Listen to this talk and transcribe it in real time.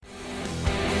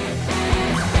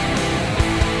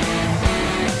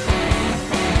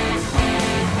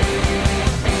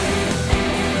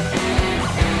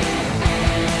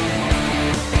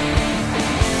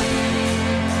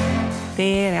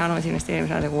Jaanu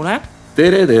investeerimisraade kuulaja.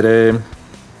 Tere, tere!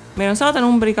 Meil on saade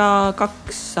numbriga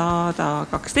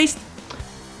 212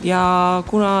 ja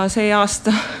kuna see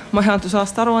aasta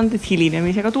majandusaasta aruanded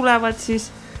hilinemisega tulevad, siis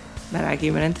me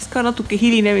räägime nendest ka natuke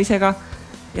hilinemisega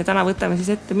ja täna võtame siis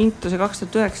ette Mintuse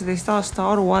 2019 aasta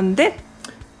aruande,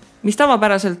 mis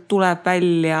tavapäraselt tuleb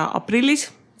välja aprillis,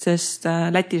 sest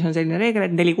Lätis on selline reegel,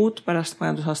 et 4 kuud pärast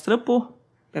majandusaasta lõppu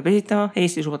peab esitama.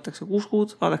 Eestis lubatakse 6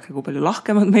 kuud, vaadake kui palju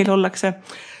lahkemad meil ollakse.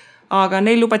 Aga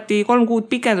neil lubati 3 kuud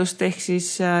pikendust ehk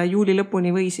siis juuli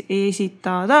lõpuni võis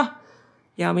esitada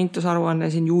ja Mintuse aruanne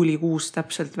siin juulikuus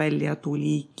täpselt välja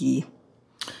tuligi.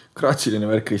 Kraatsiline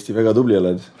värk, Kristi, väga tubli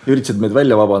oled. Üritasid meid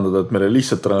välja vabandada, et meile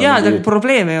lihtsalt jaa,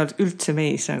 probleem ei olnud üldse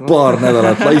meis. Paar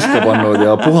nädalat laiska pannud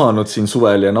ja puhanud siin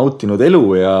suvel ja nautinud elu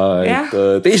ja et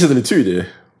teised olid süüdi.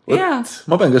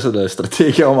 Ma pean ka seda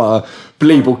strateegia oma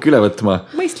playbook üle võtma.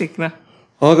 Mõistlik, noh.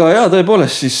 Aga jaa,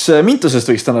 tõepoolest, siis Mintusest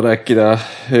võiks täna rääkida,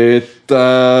 et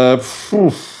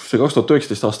see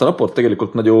 2019 aasta raport,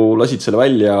 tegelikult nad ju lasid selle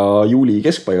välja juuli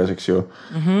keskpaigas, eks ju.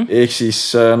 Ehk siis,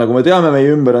 nagu me teame,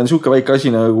 meie ümber on siuke väike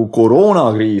asi nagu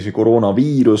koroonakriis või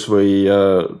koroonaviirus või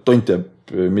tont teab,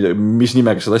 mis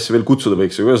nimega seda asja veel kutsuda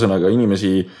võiks. Ühesõnaga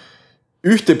inimesi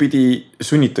ühtepidi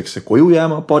sunnitakse koju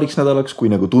jääma paariks nädalaks, kui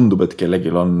nagu tundub, et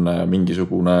kellegil on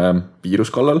mingisugune viirus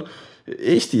kallal.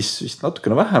 Eestis vist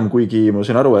natukene vähem, kuigi ma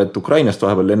sain aru, et Ukrainast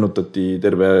vahepeal lennutati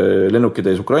terve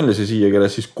lennukitäis ukrainlasi siia,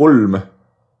 kelles siis 3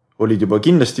 olid juba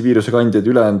kindlasti viirusekandjad,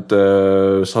 ülejäänud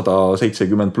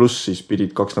 170 pluss, siis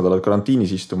pidid 2 nädalat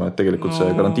karantiinis istuma, et tegelikult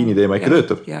see karantiini teema ikka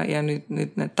töötab. Ja nüüd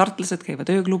need tartlased käivad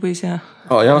ööklubis ja...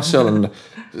 Jah, seal on,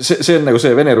 see on nagu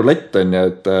see Vene rulett on ja,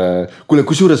 et kuule,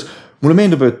 kusjuures mulle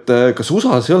meenub, et kas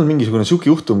USA-s ei olnud mingisugune siuke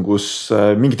juhtum, kus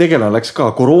mingi tegelane läks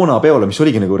ka koroonapeole, mis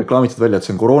oligi nagu reklaamitud välja, et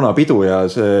see on koroonapidu ja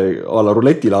see a la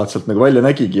ruletilaadselt nagu välja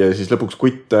nägigi ja siis lõpuks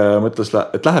kutt mõtles,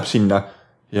 et läheb sinna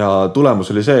ja tulemus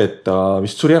oli see, et ta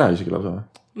vist suri ära isegi lausa.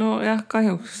 No jah,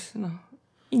 kahjuks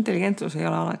intelligentsus ei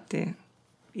ole alati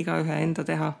igaühe enda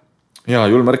teha. Jaa,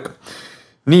 julm märk.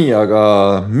 Nii, aga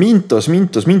Mintos.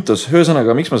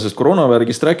 Ühesõnaga, miks ma sellest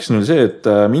koroonavärgist rääkisin, oli see, et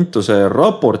Mintuse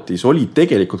raportis oli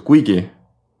tegelikult kuigi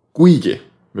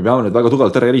me peame nüüd väga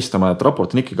tugevalt ära eristama, et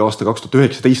raport on ikkagi aasta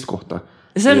 2019 kohta.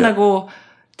 Ja see on nagu,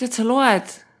 tead, sa loed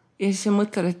ja siis sa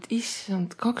mõtled, et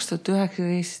issand,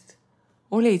 2019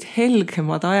 olid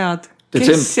helgemad ajad.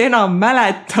 Kes enam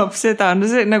mäletab seda? No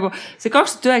see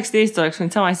 2019 oleks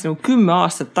võinud sama hästi nagu 10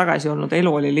 aastat tagasi olnud.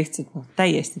 Elu oli lihtsalt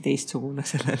täiesti teistsugune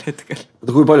sellel hetkel.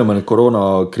 Kui palju me nüüd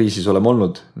koroonakriisis oleme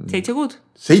olnud? 7 kuud.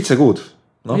 7 kuud?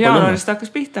 Jaanuarist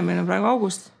hakkas pihta, meil on praegu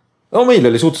august. No meil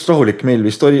oli suhteliselt rahulik, meil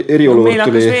vist oli eriolukord. Meil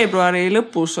hakkas veebruari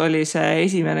lõpus oli see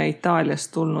esimene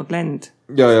Itaaliast tulnud lend.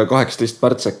 Ja 18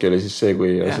 märts äkki oli siis see,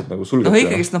 kui asjad nagu sulgeti.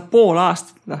 Ikkagist pool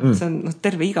aastat, see on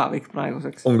terve igavik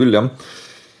praeguseks. On küll, jah.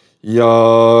 Ja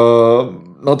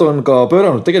nad on ka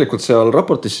pööranud tegelikult seal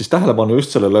raportis siis tähelepanu just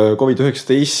sellele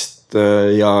COVID-19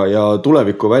 ja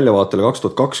tuleviku väljavaatele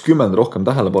 2020 rohkem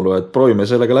tähelepanu, et proovime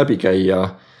sellega läbi käia.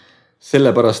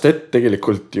 Sellepärast, et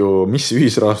tegelikult ju, mis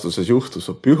ühisrahastuses juhtus,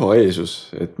 on püha Jeesus,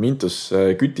 et Mintus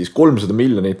küttis 300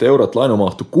 miljonit eurot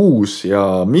laenumahtu kuus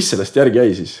ja mis sellest järgi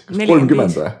jäi siis? Kas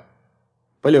 30 või?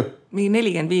 Palju? Mingi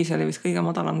 45 oli vist kõige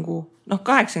madalam kuu.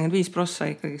 85%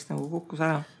 ikkagist nagu kukkus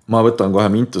ära. Ma võtan kohe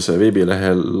Mintuse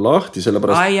veebilehel lahti,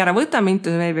 sellepärast... ära võta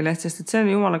Mintuse veebileht, sest et see on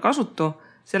jumala kasutu.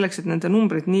 Selleks, et nende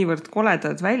numbrid niivõrd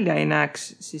koledad välja ei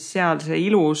näeks, siis seal see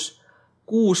ilus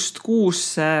kuust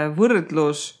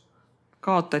võrdlus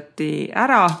kaotati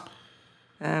ära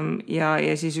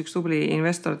ja siis üks tubli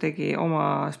investor tegi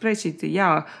oma spreadsheeti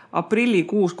ja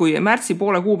aprillikuus, kui märtsi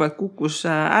poole kuu pealt kukkus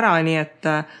ära, nii et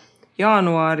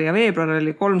jaanuar ja veebruar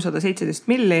oli 317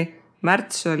 milli,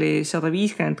 märts oli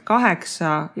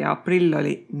 158 ja aprill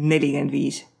oli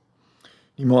 45.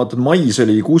 Nii ma vaatan, mais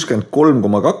oli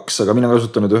 63,2, aga mina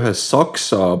kasutanud ühe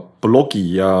saksa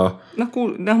blogi ja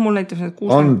mul näitab see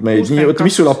 60, andmeid. Nii,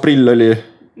 mis sul aprill oli?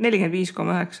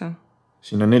 45,9.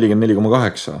 Siin on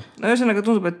 44,8. No ühesõnaga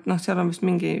tundub, et seal on vist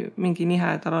mingi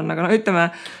nihe tal on, aga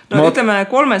ütleme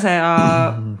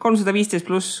 315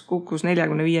 pluss kukkus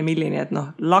 45 millini, et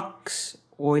laks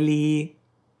oli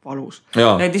valus.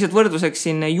 Lihtsalt võrdluseks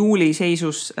siin juuli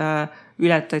seisus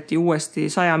ületati uuesti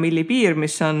 100 milli piir,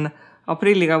 mis on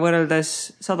aprilliga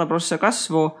võrreldes 100%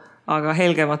 kasvu, aga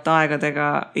helgemate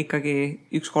aegadega ikkagi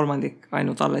 1/3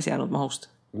 ainult alles jäänud mahust.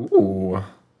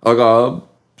 Aga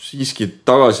siiski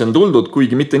tagasi on tuldud,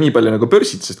 kuigi mitte nii palju nagu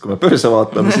börsid, sest kui me börse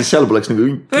vaatame, siis seal poleks nagu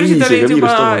börsid olid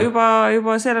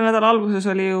juba selle nädala alguses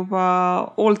oli juba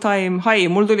all time high.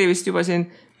 Mul tuli vist juba siin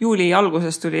juuli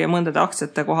alguses tuli mõndade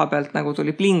aktsiate koha pealt nagu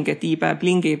tuli bling, et eBay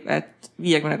blingib, et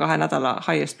 52 nädala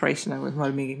highest price nagu, et ma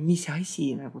olin mingi, mis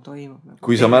asi nagu toimub nagu.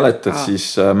 Kui sa mäletad,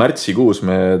 siis märtsikuus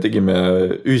me tegime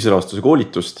ühisrahastuse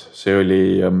koolitust, see oli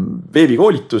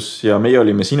veebikoolitus ja meie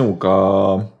olime sinuga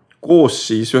koos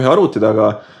siis ühe arvuti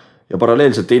taga ja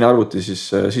paralleelselt teine arvuti siis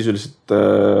sisuliselt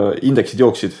indeksid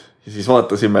jooksid ja siis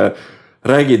vaatasime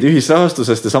räägid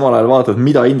ühisrahastusest ja samal ajal vaatad,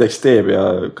 mida indeks teeb ja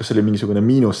kas oli mingisugune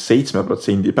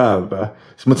 -7% päev.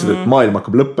 Siis mõtlesid, et maailm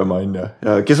hakkab lõppema,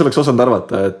 ja kes oleks osanud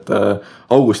arvata, et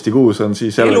augustikuus on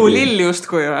siis elu lill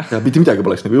justkui või? Ja mitte midagi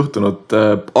poleks nagu juhtunud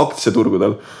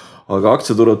aktsiaturgudel, aga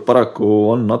aktsiaturud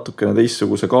paraku on natukene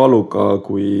teistsuguse kaaluga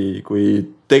kui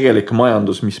tegelik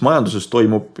majandus, mis majanduses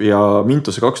toimub ja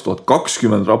Mintuse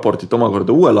 2020 raportit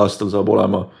omakorda uuel aastal saab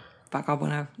olema. Väga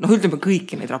põnev. Ütleme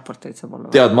kõiki neid raporteid saab olla.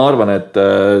 Tead, ma arvan, et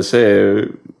see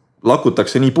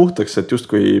lakutakse nii puhtaks, et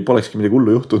justkui polekski midagi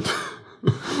hullu juhtunud.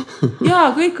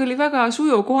 Jaa, kõik oli väga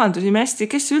sujuv kohandusime hästi.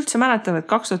 Kes üldse mäletab, et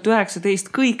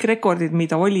 2019 kõik rekordid,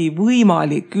 mida oli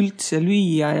võimalik üldse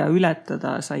lüüa ja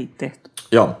ületada, said tehtud.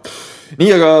 Jaa.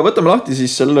 Nii, aga võtame lahti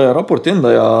siis selle raporti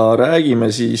enda ja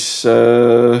räägime siis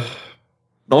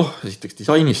esiteks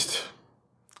disainist.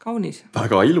 Kaunis.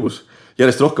 Väga ilus.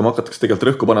 Järjest rohkem hakatakse tegelikult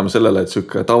rõhku panema sellele, et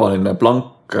selline tavaline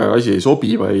blank asi ei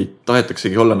sobi, vaid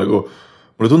tahetaksegi olla nagu,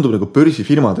 mulle tundub nagu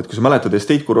börsifirmad, et kui sa mäletad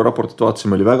Estate Guru raportit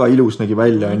vaatasime, oli väga ilus, nägi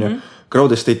välja,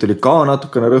 Crowd Estate oli ka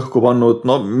natukene rõhku pannud,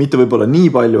 mitte võib-olla nii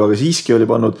palju, aga siiski oli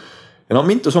pannud. Ja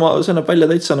Mintus see näeb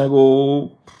välja täitsa nagu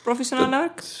professionaalne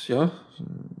värk. Jah,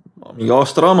 mingi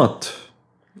aastaraamat.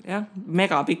 Jah,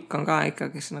 megapikk on ka ikka,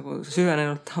 kes nagu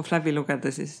süvenenult tahab läbi lugeda,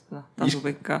 siis tasub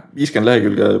ikka. 50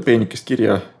 lehekülge peenikest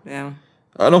kirja. Jah.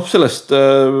 Sellest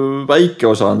väike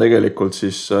osa on tegelikult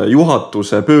siis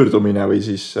juhatuse pöördumine või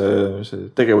siis see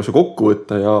tegevuse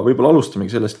kokkuvõtta ja võib-olla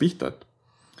alustamegi sellest pihta, et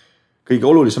kõige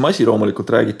olulisem asi loomulikult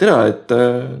räägiti ära, et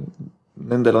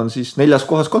nendel on siis 4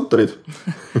 kohas kontorid.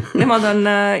 Nemad on,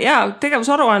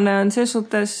 tegevusaruanne on selles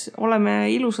suhtes, oleme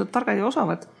ilusad, targad ja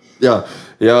osavad. Ja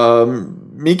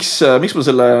miks ma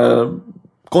selle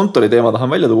kontori teema tahan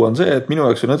välja tuua on see, et minu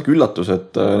jaoks on natuke üllatus,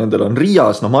 et nendel on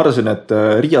Riias, ma arvasin, et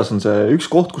Riias on see üks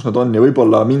koht, kus nad on ja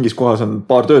võib-olla mingis kohas on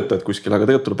paar töötajat kuskil, aga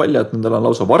tegelikult tuleb välja, et nendel on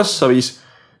lausa Varssavis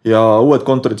ja uued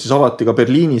kontorid siis avati ka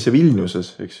Berliinis ja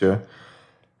Vilniuses, eks ju.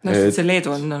 See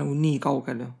Leedu on nagu nii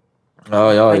kaugel ju.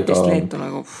 Väitest Leedu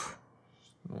nagu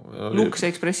Lux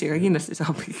Expressiga kindlasti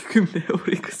saab 10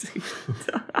 eurikust.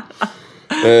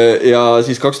 Ja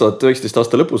siis 2019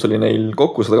 aasta lõpus oli neil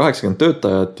kokku 180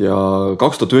 töötajat ja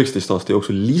 2019 aasta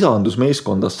jooksul lisandus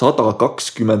meeskonda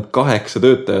 128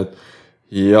 töötajat.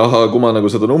 Ja kui ma nagu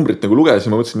seda numbrit nagu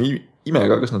lugesin, ma mõtlesin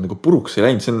imega, kas nad nagu puruks ei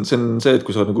läinud. See on see, et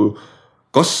kui sa nagu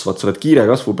kasvad, sa oled kiire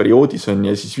kasvuperioodis on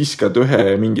ja siis viskad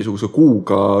ühe mingisuguse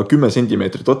kuuga 10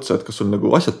 sentimeetrit otsa, et kas sul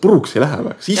nagu asjad puruks ei lähe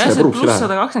või? Siis ja see pluss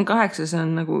 128, see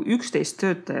on nagu 11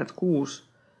 töötajat kuus.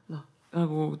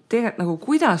 Nagu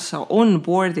kuidas sa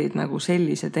onboardid nagu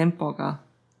sellise tempoga?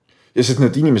 Ja sest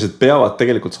need inimesed peavad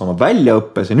tegelikult saama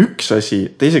väljaõppe, see on üks asi.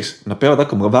 Teiseks, nad peavad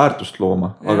hakkama ka väärtust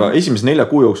looma. Aga esimese 4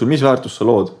 kuu jooksul, mis väärtust sa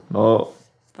lood?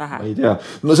 Vähe. Ma ei tea.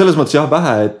 Selles mõttes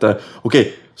vähe, et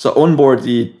sa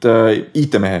onboardid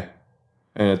IT-mehe.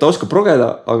 Ta oskab progeda,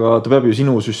 aga ta peab ju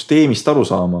sinu süsteemist aru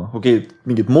saama.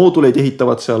 Mingid mooduleid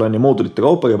ehitavad seal on ja moodulite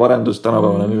kaupa ja parendus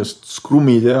tänapäeval on igast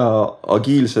scrumid ja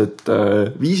agiilsed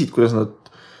viisid, kuidas nad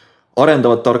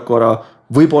arendavad tarkvara.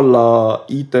 Võib-olla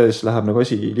IT-s läheb nagu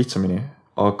asi lihtsamini,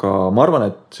 aga ma arvan,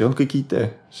 et see on kõik IT.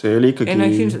 See oli ikkagi...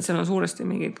 Ilmselt seal on suuresti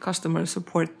mingid customer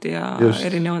support ja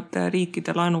erinevate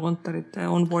riikide laenukontorite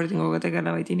onboardinguga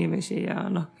tegelevaid inimesi ja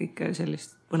kõik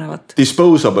sellist põnevat.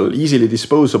 Easily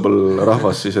disposable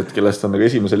rahvas siis, et kellest on nagu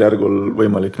esimesel järgul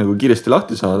võimalik nagu kiiresti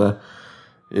lahti saada.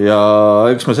 Ja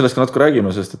eks me sellest ka natuke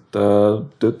räägime, sest et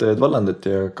töötajad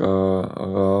vallandati, aga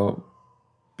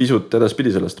pisut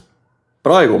edaspidi sellest.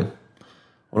 Praegu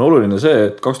on oluline see,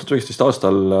 et 2019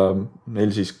 aastal neil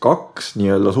siis 2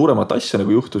 nii-öelda suuremat asja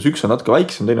nagu juhtus. Üks on natuke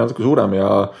väiksem, teine natuke suurem ja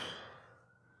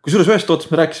kui suures ühest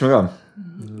ootast me rääkisime ka.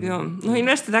 Ja,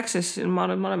 Invested Access, me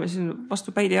oleme siin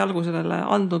vastu päid ja jalgu sellele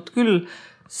andnud küll.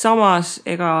 Samas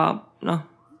ega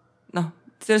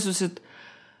selles suhtes, et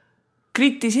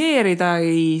kritiseerida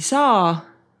ei saa,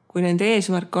 kui nende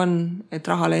eesmärk on, et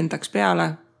raha lendaks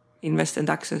peale. Invested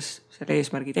Access selle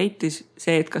eesmärgi täitis.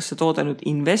 See, et kas see toode nüüd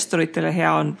investoritele hea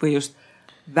on või just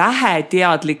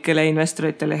väheteadlikele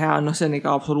investoritele hea on, see on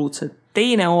ikka absoluutselt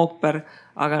teine ooper,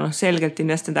 aga selgelt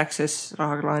Invested Access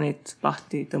rahaklaanid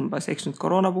lahti tõmbas. Eks nüüd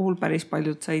koroona puhul päris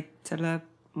paljud said selle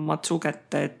matsu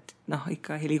kätte, et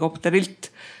ikka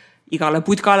helikopterilt igale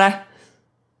putkale,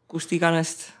 kust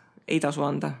iganest ei tasu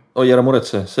anda. Oi, ära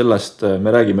muretse, sellest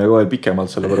me räägime kohe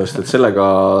pikemalt, sellepärast, et sellega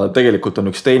tegelikult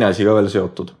on üks teine asi ka veel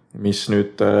seotud, mis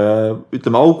nüüd,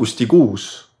 ütleme,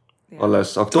 augustikuus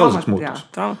alles aktuaalseks muutus.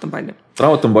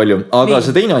 Draamat on palju, aga nii.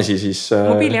 See teine asi siis...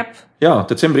 Mobiiliäpp. Jaa,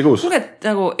 detsembrikuus. Kuule, et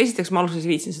nagu esiteks ma alguses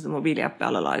viitsin seda mobiiliäppi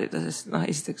alla laadida, sest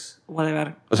esiteks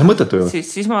whatever. See on mõttetu ju.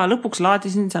 Siis ma lõpuks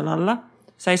laadisin seal alla.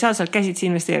 Sa ei saa seal käsitsi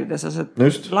investeerida, sa saad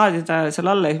laadida seal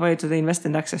alla ja valitud invest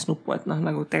and access nuppu, et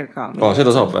nagu tegelikult ka.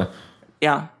 Seda saab või?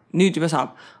 Jaa, nüüd juba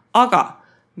saab. Aga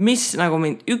mis nagu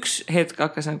mind üks hetk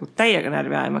hakkas nagu täiega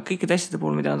närvi ajama, kõikide asjade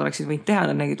puhul, mida nad oleksid võinud teha,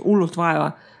 nad nägid hullult vaeva,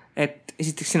 et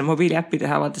esiteks sinna mobiiliäppi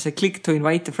teha, vaata see click to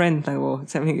invite a friend, nagu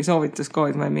see mingi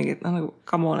soovituskood, ma ei mingi, nagu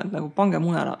come on, et nagu pange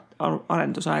mune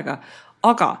arendusaega.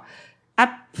 Aga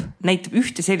äpp näitab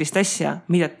ühte sellist asja,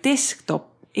 mida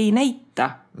desktop ei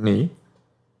näita. Nii?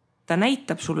 Ta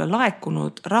näitab sulle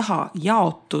laekunud raha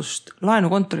jaotust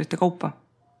laenukontorite kaupa.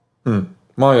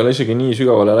 Ma ei ole isegi nii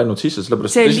sügavale läinud sisse.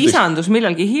 See lisandus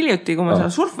millalgi hiljuti, kui ma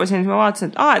seal surfasin, siis ma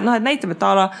vaatasin, et näitab, et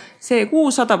see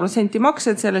 600%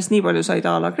 maksed sellest, nii palju said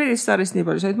Credit Starist, nii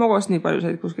palju said Mogost, nii palju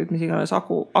said kuskilt mis iganes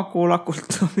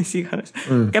akulakult, mis iganes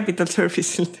Capital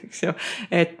Service'ilt, eks ju.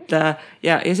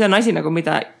 Ja see on asi, nagu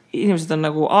mida inimesed on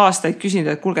nagu aastaid küsinud,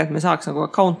 et kulge, et me saaks nagu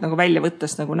account nagu välja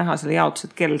võttast nagu näha selle jaotus,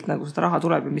 et kellelt nagu seda raha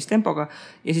tuleb ja mis tempoga.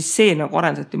 Ja siis see nagu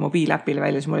arendati mobiiliäpile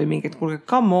välja, siis mul oli mingi, et kulge,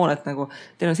 come on, et nagu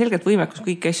teil on selgelt võimekus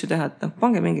kõiki asju teha, et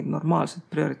pange mingid normaalsed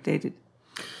prioriteedid.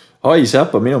 See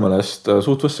äpp on minu meelest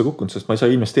suht võssa kukkunud, sest ma ei saa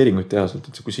investeeringuid teha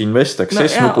sealt, et kui see invest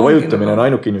access nupu vajutamine on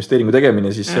ainuke investeeringu tegemine,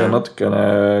 siis see on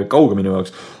natukene kauge minu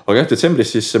jaoks. Aga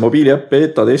detsembris siis mobiiliäpp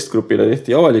beta testgrupile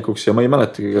tehti avalikuks ja ma ei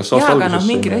mäletagi, kas aasta alguses... Aga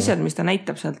mingid asjad, mis ta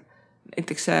näitab sealt,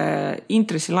 näiteks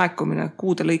intressi laekumine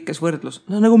kuude lõikes võrdlus.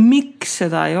 Nagu miks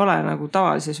seda ei ole nagu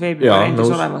tavalises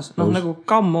veebivariandis olemas? Nagu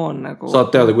come on. Nagu... Saad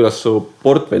teada, kuidas su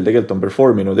portfell tegelikult on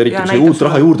performinud, eriti kui see uut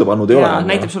raha juurde pannud ei ole.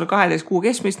 Näitab sulle 12 kuu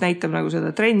keskmist, näitab nagu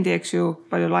seda trendi, eks ju,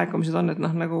 palju laekumised on, et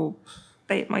nagu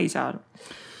ma ei saa.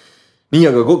 Nii,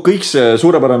 aga kõik see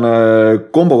suurepärane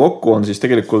kombo kokku on siis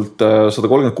tegelikult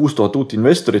 136 000 uut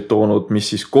investorit toonud, mis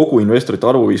siis kogu investorite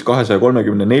arvu viis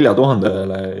 234 000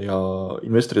 ja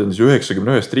investorid on siis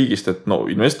 91 riigist, et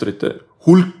investorite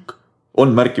hulk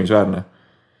on märkimisväärne.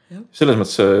 Selles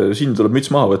mõttes siin tuleb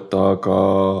müts maha võtta,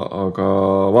 aga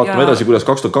vaatame edasi, kuidas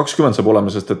 2020 saab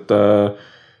olema, sest et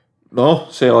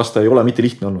see aasta ei ole mitte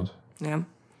lihtne olnud.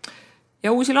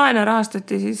 Ja uusi laene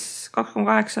rahastati siis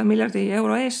 2,8 miljardi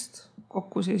euro eest.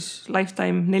 Kokku siis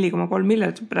lifetime 4,3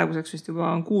 miljardit, praeguseks vist juba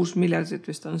on 6 miljardit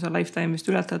vist on see lifetime vist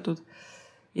ületatud.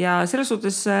 Ja selles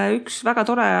suhtes üks väga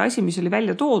tore asi, mis oli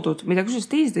välja toodud, mida küsis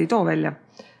teised ei too välja.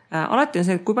 Alati on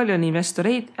see, et kui palju on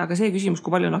investoreid, aga see küsimus,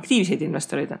 kui palju on aktiivseid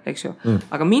investoreid, eks ju.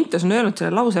 Aga Mintos on öelnud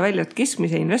selle lause välja, et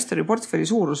keskmise investori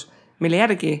portfelli suurus, mille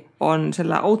järgi on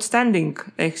selle outstanding,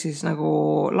 ehk siis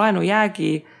nagu laenu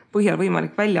jäägi põhjal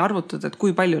võimalik välja arvutada, et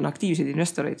kui palju on aktiivseid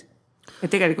investoreid. Ja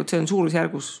tegelikult see on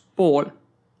suurusjärgus pool.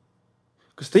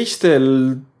 Kas teistel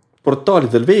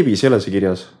portaalidel veebis ei ole see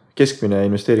kirjas? Keskmine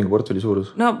investeeringu portfelli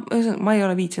suurus? No ma ei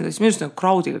ole viitsinud, minu arust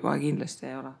crowdil kohe kindlasti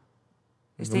ei ole.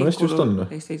 Mõnest just on.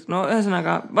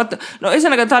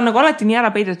 Ühesõnaga ta on nagu alati nii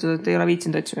ära peidetud, et ei ole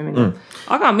viitsinud otsima minna.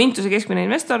 Aga Mintuse keskmine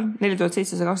investor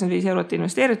 4725 eurot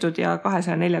investeeritud ja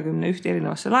 241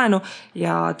 erinevasse laenu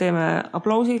ja teeme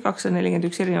aplausi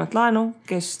 241 erinevat laenu,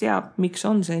 kes teab, miks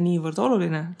on see niivõrd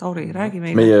oluline. Tauri, räägi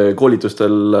meile. Meie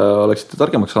koolitustel oleksite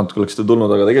targemaks saanud, kui oleksite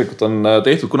tulnud, aga tegelikult on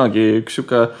tehtud kunagi üks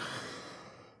siuke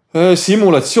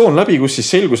simulatsioon läbi, kus siis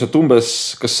selgus, et umbes,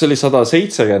 kas see oli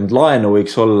 170 laenu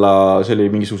võiks olla, see oli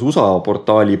mingisuguse USA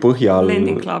portaali põhjal.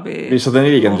 Lending Clubi.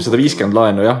 140 või 150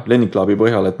 laenu, Lending Clubi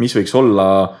põhjal, et mis võiks olla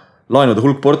laenude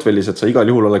hulk portfellis, et sa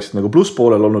igal juhul oleksid nagu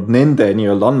plusspoolel olnud nende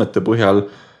nii-öelda andmete põhjal.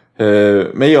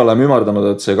 Meie oleme ümardanud,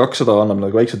 et see 200 annab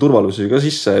nagu väikse turvalusi ka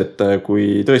sisse, et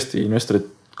kui tõesti investorid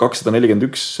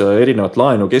 241 erinevat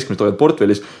laenu keskmist hoiad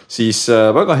portfellis, siis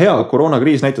väga hea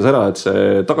koroonakriis näitas ära, et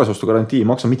see tagasiostu garantii ei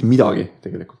maksa mitte midagi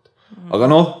tegelikult. Aga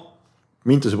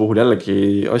Mintuse puhul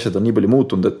jällegi asjad on nii palju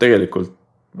muutunud, et tegelikult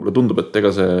mulle tundub, et ega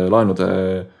see laenude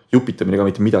jupitamine ka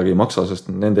mitte midagi ei maksa,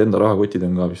 sest nende enda rahakotid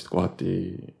on ka vist kohati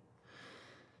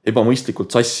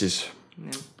ebamõistlikult sassis.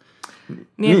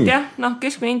 Nii et jah,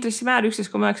 keskmine intressimäär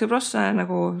 11,9%,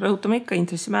 nagu rõhutame ikka,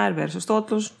 intressimäär versus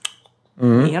tootlus.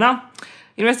 Nii ja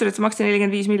Investorid maksti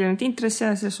 45 miljonit intressi,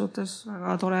 selles suhtes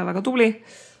väga tore, väga tubli.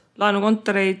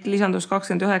 Laenukontoreid lisandus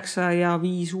 29 ja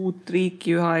 5 uut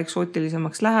riiki üha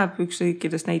eksootilisemaks läheb. Üks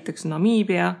riikidest näiteks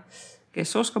Namiibia,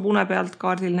 kes oskab une pealt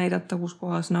kaardil näidata, kus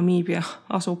kohas Namiibia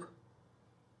asub.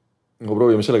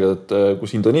 Proovime sellega, et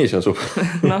kus Indoneesia asub.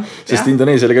 Sest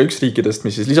Indoneesia oli ka üks riikidest,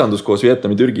 mis siis lisandus koos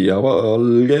Vietnami, Türgi ja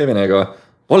Valgevenega.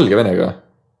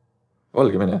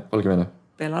 Valgevene.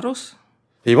 Belarus?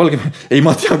 Ei, Valgevene. Ei,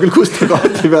 ma tean küll, kust ta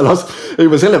kaarti peal ei,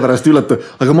 ma sellepärast üllatu.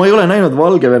 Aga ma ei ole näinud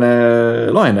Valgevene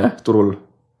laene turul.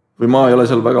 Või ma ei ole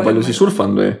seal väga palju siis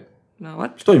surfanud või? No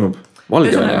võt. Mis toimub?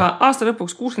 Valgevene. Aasta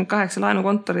lõpuks 68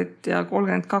 laenukontorit ja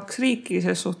 32 riiki,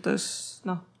 ses suhtes,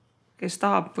 kes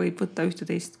tahab, võib võtta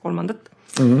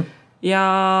 11-3. Ja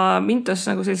Mintos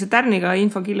nagu sellise tärniga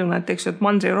infokilluna, et eks ju, et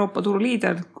Mandri-Euroopa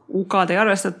turuliider, UK-d ei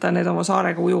arvestata, need oma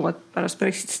saarega ujuvad pärast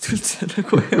Brexitist üldse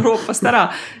nagu Euroopast ära,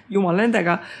 jumal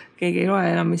nendega, keegi ei loe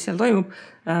enam, mis seal toimub.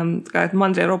 Ka et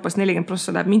Mandri-Euroopast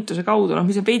 40% läheb Mintose kaudu,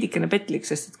 mis on veidikene petlik,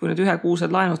 sest et kui need ühekuused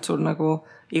laenud sul nagu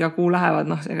iga kuu lähevad,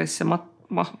 ega siis see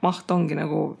maht ongi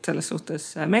nagu selles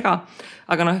suhtes mega.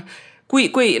 Aga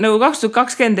kui nagu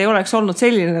 2020 ei oleks olnud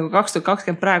selline, nagu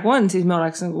 2020 praegu on, siis me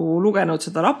oleks nagu lugenud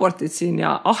seda raportit siin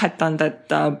ja ahetanud,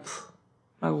 et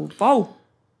nagu vau.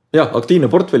 Ja, aktiivne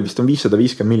portfell vist on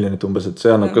 550 miljonit umbes, et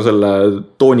see annab ka selle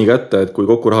tooni kätte, et kui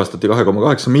kokku rahastati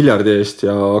 2,8 miljardi eest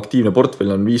ja aktiivne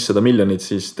portfell on 500 miljonit,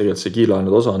 siis tegelikult see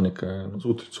kiirlaenud osa on ikka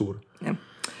suhteliselt suur.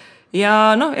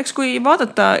 Ja eks kui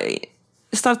vaadata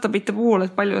startupite puhul,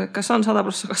 et palju, kas on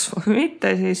 100% kasvu või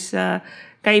mitte, siis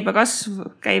käibe kasv,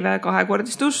 käive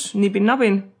 2-kordistus,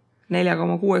 nibin-nabin,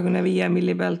 4,65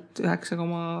 milli pealt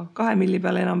 9,2 milli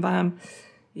peale enam-vähem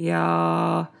ja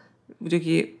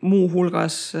muidugi muu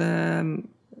hulgas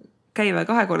käive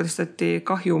 2-kordistati,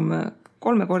 kahjum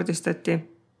 3-kordistati,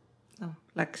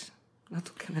 läks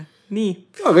natukene nii.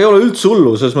 Aga ei ole üldse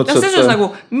hullu, selles mõttes, et nagu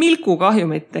milku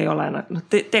kahjumit ei ole,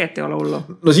 tegelikult ei ole hullu.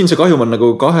 No siin see kahjum on nagu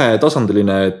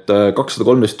kahetasandiline, et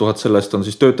 213 000 sellest on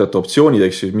siis töötajate optsioonid,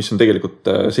 eks ju, mis on tegelikult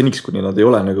seniks, kuni nad ei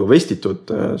ole nagu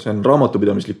vestitud, see on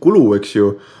raamatupidamislik kulu, eks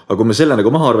ju, aga kui me selle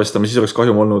nagu maha arvestame, siis oleks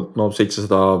kahjum olnud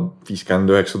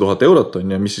 759 000 eurot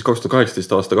on ja mis siis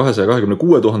 2018 aasta 226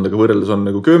 000 võrreldes on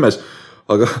nagu köömes,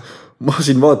 aga ma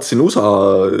siin vaatasin USA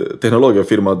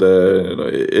tehnoloogiafirmade,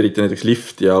 eriti näiteks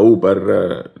Lyft ja Uber,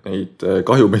 neid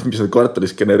kahjumeid, mis nad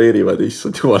kvartalis genereerivad,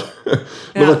 issand jumal.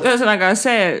 Ühesõnaga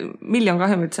see miljon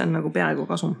kahjumit, see on nagu peaaegu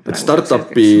kasum. Et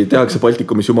startupi tehakse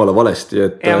Baltikumis jumala valesti,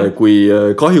 et kui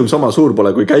kahjum sama suur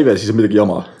pole kui käive, siis on midagi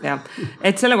jama. Ja,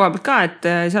 et selle koha pealt ka, et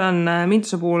seal on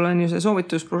Mintuse puhul on ju see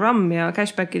soovitusprogramm ja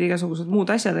cashbackid, igasugused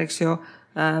muud asjad, eks ju,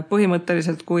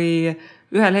 põhimõtteliselt kui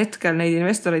ühel hetkel neid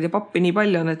investoreid ja pappi nii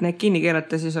palju on, et need kinni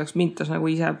keerata, siis oleks Mintos nagu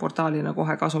ise portaalina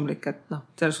kohe kasumlik, et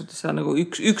selles suhtes see on nagu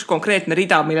üks konkreetne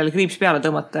rida, millele kriips peale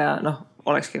tõmmata ja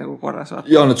olekski nagu korras.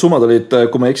 Ja need summad olid,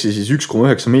 kui ma eksi, siis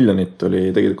 1,9 miljonit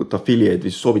oli tegelikult affiliate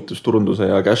või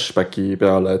soovitusturunduse ja cashbacki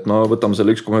peale, et võtame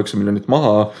selle 1,9 miljonit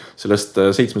maha, sellest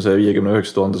 759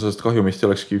 000 kahjumist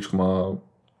ja olekski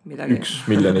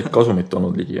 1,1 miljonit kasumit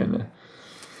olnud ligi enne.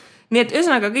 Nii et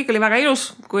ühesõnaga kõik oli väga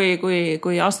ilus,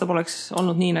 kui aasta poleks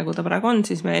olnud nii, nagu ta praegu on,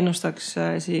 siis me ennustaks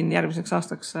siin järgmiseks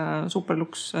aastaks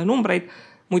superluks numbreid.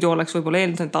 Muidu oleks võib-olla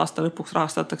eelnud, et aasta lõpuks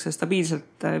rahastatakse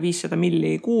stabiilselt 500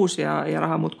 milli kuus ja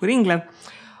raha muudkui ringlev.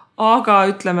 Aga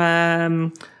ütleme,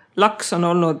 laks on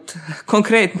olnud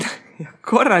konkreetne ja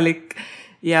korralik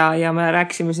ja me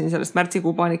rääkisime siin sellest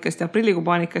märtsikuu paanikast ja aprillikuu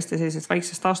paanikast ja sellisest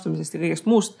vaiksest taastumisest ja kõigest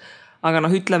muust. Aga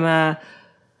ütleme,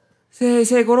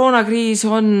 see koroonakriis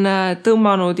on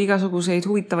tõmmanud igasuguseid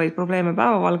huvitavaid probleeme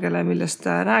päevavalgele, millest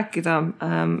rääkida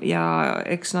ja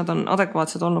eks nad on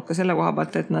adekvaatsed olnud ka selle koha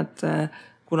pealt, et nad,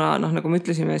 kuna nagu me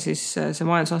ütlesime, siis see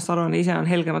majandusaasta aruanne ise on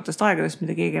helgematest aegadest,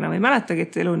 mida keegi enam ei mäletagi,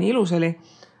 et elu nii ilus oli,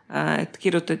 et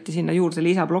kirjutati sinna juurde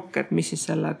lisablokk, et mis siis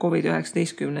selle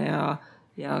COVID-19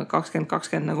 ja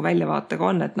 2020 nagu väljavaatega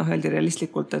on, et öeldi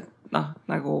realistlikult, et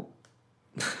nagu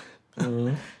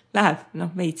läheb,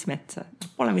 veits metsa,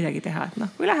 pole midagi teha, et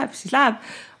kui läheb, siis läheb,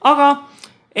 aga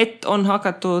et on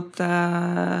hakatud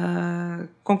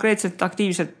konkreetselt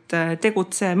aktiivselt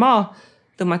tegutsema,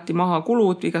 tõmmati maha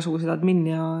kulud, igasugused admin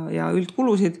ja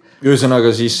üldkulusid.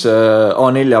 Ühesõnaga siis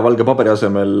A4 valge paberi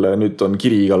asemel nüüd on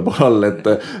kiri igal pool all, et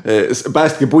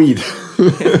päästke puid.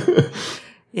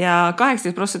 Ja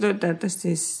 18% töötajatest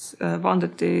siis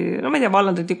vallandati, ma ei tea,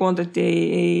 vallandati, koondati,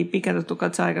 ei pikendatud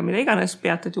katseaega, mida iganes,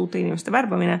 peatati uute inimeste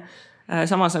värbamine.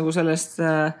 Samas nagu sellest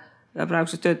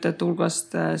praegusest töötajate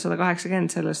hulgast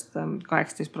 180, sellest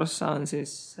 18% on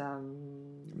siis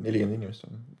 40 inimest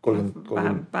on. 30.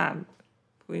 Vähem,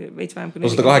 kui veits vähem kui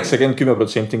 180,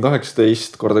 10% on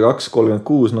 18, korda 2,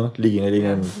 36, ligi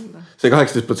 40. See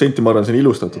 18% ma arvan, see on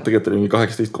ilustatud, tegelikult oli mingi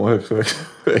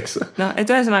 18,9.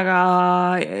 Et ühesõnaga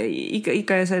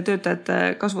ikka see töötajate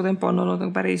kasvutempo on olnud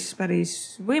nagu päris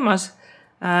võimas.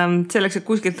 Selleks, et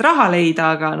kuskilt raha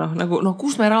leida, aga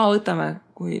kus me raha võtame,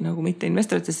 kui nagu mitte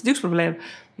investoritest. Üks probleem,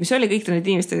 mis oli kõik need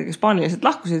inimestega, kes paaniliselt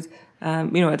lahkusid,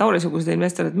 minu ja Taurisugused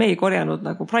investorid, me ei korjanud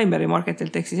nagu primary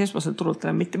marketilt ehk siis esmaselt turult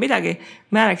enam mitte midagi.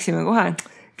 Me rääksime kohe,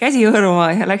 käsi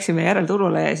hõõruma ja läksime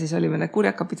järelturule ja siis olime need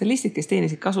kurjad kapitalistid, kes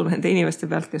teenisid kasu nende inimeste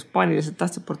pealt, kes paaniliselt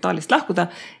tahtsid portaalist lahkuda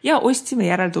ja ostsime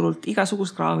järelturult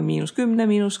igasugust kraavi -10,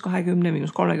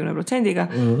 -20, -30%-ga.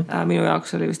 Minu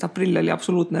jaoks oli vist aprill oli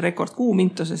absoluutne rekordkuu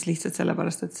Mintoses lihtsalt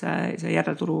sellepärast, et see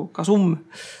järelturu kasum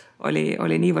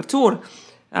oli niivõrd suur.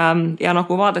 Ja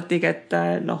kui vaadatigi, et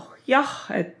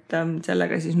et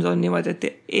sellega siis nüüd on niimoodi, et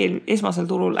esmasel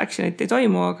turul actionit ei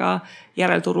toimu, aga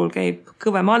järelturul käib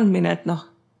kõvem andmine, et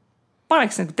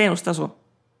paneks nagu teenustasu.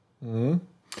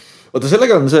 Oota,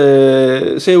 sellega on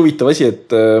see huvitav asi,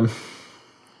 et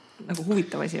nagu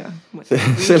huvitav asi või?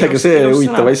 Sellega see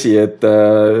huvitav asi, et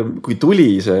kui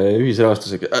tuli see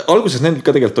ühisrahastusega, alguses nendel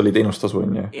ka tegelikult oli teenustasu,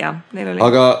 on ju? Jah, neil oli.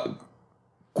 Aga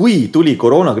kui tuli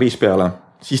koroonakriis peale,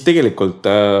 siis tegelikult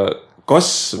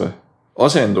kasv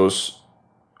asendus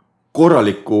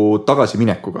korraliku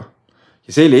tagasiminekuga.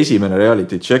 Ja see oli esimene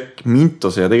reality check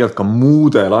Mintose ja tegelikult ka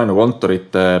muude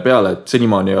laenukontorite peale, et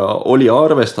senimaani oli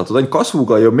arvestatud ainult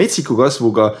kasvuga ja metsiku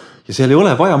kasvuga ja seal ei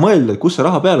ole vaja mõelda, kus see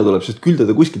raha peale tuleb, sest küll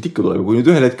teda kuskilt ikka tuleb. Kui nüüd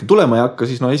ühel hetkel tulema ei hakka,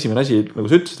 siis esimene asi, nagu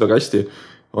sa ütlesid väga hästi,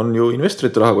 on ju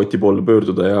investorite rahakoti poole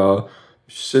pöörduda ja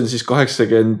see on siis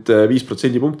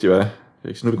 85% punkti või?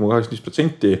 Ehk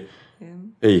 0,85%.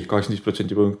 Ei,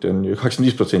 85% punkti on ju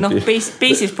 85%.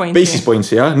 Basis points. Basis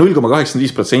points, jah.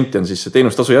 0,85% on siis see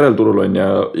teenustasu järelturul on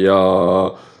ja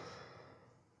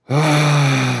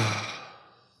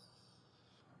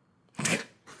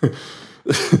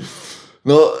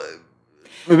no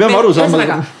me peame aru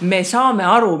saama. Me saame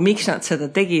aru, miks nad seda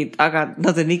tegid, aga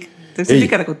nad on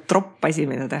ikka nagu tropp asi,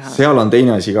 mida teha. Seal on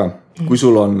teine asi ka. Kui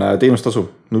sul on teenustasu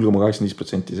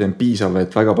 0,85%, see on piisav,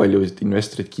 et väga palju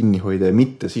investorid kinni hoida ja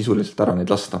mitte sisuliselt ära neid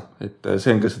lasta. Et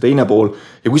see on ka see teine pool.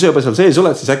 Ja kui sa juba seal sees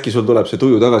oled, siis äkki sul tuleb see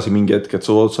tuju tagasi mingi hetk, et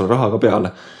sul otsal raha ka peale.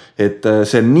 Et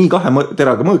see on nii kahe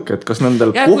teraga mõõk, et kas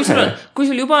nendel ja, kui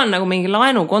sul juba on nagu mingi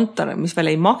laenukontor, mis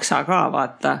veel ei maksa ka,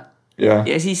 vaata.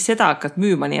 Ja siis seda hakkad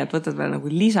müüma nii, et võtad veel nagu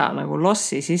lisa nagu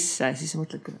lossi sisse, siis sa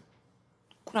mõtled,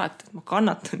 kurat, et ma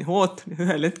kannatan ja ootan ja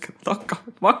ühel hetkel nad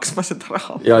hakkavad maksma seda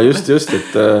raha. Ja just,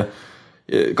 et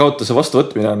kaotuse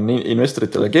vastuvõtmine on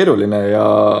investoritele keeruline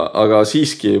aga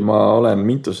siiski ma olen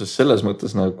Mintoses selles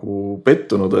mõttes nagu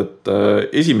pettunud, et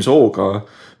esimese hooga,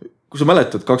 kui sa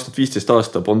mäletad 2015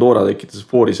 aasta Pandora tekitas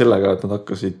foori sellega, et nad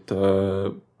hakkasid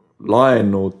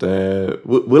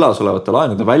võlas olevate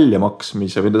laenude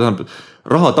väljamaksmise või tähendab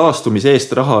raha taastumise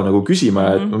eest raha nagu küsima,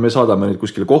 et me saadame nüüd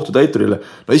kuskile kohtutäiturile.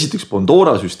 No esiteks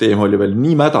Pandora süsteem oli veel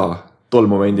nii mäda tol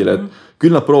momendil, et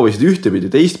küll nad proovisid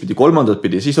ühtepidi, teistpidi, kolmandat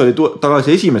pidi, siis oli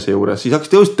tagasi esimese juures, siis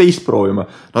hakkasid just teist proovima.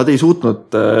 Nad ei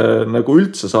suutnud nagu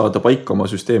üldse saada paika oma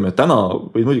süsteemi. Täna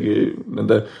või muidugi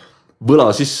nende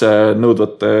võla sisse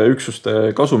nõudvate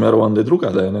üksuste kasumiaruandeid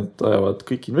lugeda ja need ajavad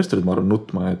kõik investorid, ma arvan,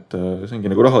 nutma, et see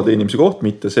ongi nagu raha teenimise koht,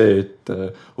 mitte see, et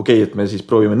et me siis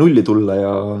proovime nulli tulla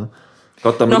ja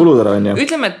katame kulud ära.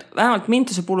 Ütleme, et vähemalt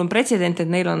Mintose puhul on pretsedent, et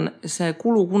neil on see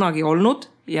kulu kunagi olnud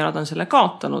ja nad on selle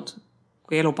kaotanud,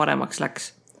 kui elu paremaks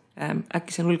läks.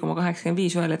 Äkki see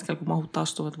 0,85 ühel hetkel, kui mahud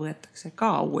taastuvad, võetakse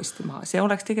ka uuesti maha. See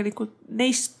oleks tegelikult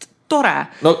neist tore.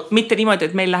 Mitte niimoodi,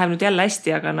 et meil läheb nüüd jälle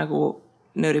hästi, aga nagu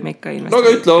nöörime ikka investorid. No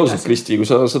aga ütle ausalt, Kristi, kui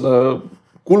sa seda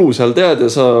kulu seal tead ja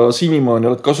sa sinimaani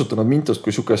oled kasutanud Mintost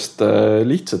kui sukest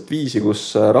lihtsat viisi, kus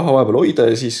raha vahepeal hoida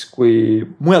ja siis kui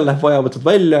mujal läheb vaja, võtad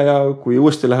välja ja kui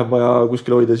uuesti läheb vaja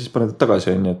kuskil hoida, siis paned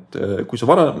tagasi. Et kui sa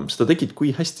varem seda tegid,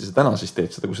 kui hästi sa täna siis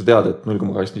teed seda, kui sa tead, et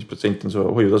 0,85% on su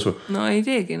hoiutasu? No ei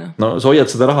teegi. No sa hoiad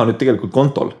seda raha nüüd tegelikult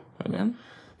kontol.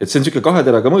 Et see on siuke kahe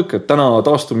teraga mõõk, et täna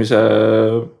taastumise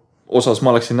osas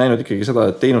ma oleksin näinud ikkagi seda,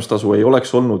 et teenustasu ei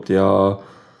oleks olnud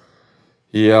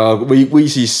või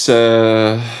siis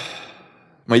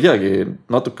ma ei teagi,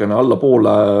 natukene alla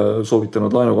poole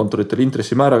soovitanud laenukontoritel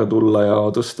intressimääraga tulla ja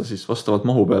tõsta siis vastavalt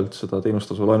mahu pealt seda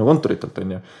teenustasu laenukontoritelt.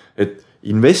 Et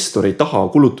investor ei taha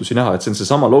kulutusi näha, et see on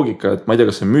see sama loogika, et ma ei tea,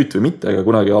 kas see on müüt või mitte, aga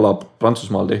kunagi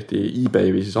Prantsusmaal tehti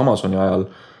eBay või siis Amazoni ajal.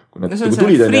 No see on see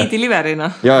free delivery'na.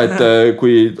 Ja, et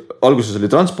kui alguses oli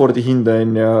transpordi hind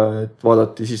ja et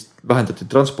vaadati, siis vähendati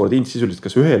transpordi hind sisuliselt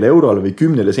kas 1 eurole või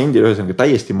 10 sendile, ühesõnaga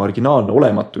täiesti marginaalne,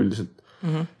 olematu üldiselt.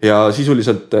 Ja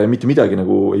sisuliselt mitte midagi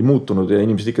nagu ei muutunud ja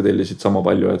inimesed ikka tellisid sama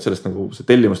palju, et sellest nagu see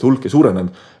tellimuste hulk ei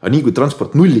suurenenud. Aga nii kui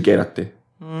transport nulli keerati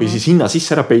või siis hinna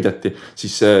sisse ära peideti,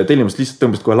 siis tellimust lihtsalt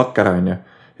tõmbasid kohe lakk ära.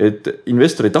 Et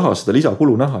investor ei taha seda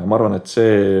lisakulu näha ja ma arvan, et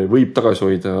see võib tagasi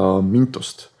hoida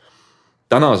Mintost.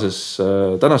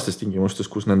 Tänastes tingimustes,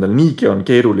 kus nendel niigi on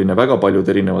keeruline väga paljud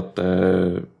erinevate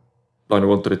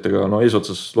laenukontoritega, no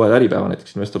eesotsas loed Äripäeva,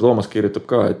 näiteks investor Toomas kirjutab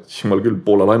ka, et jumal küll,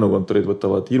 Poola laenukontorid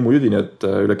võtavad hirmujüdined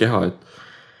üle keha,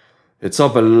 et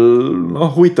saab veel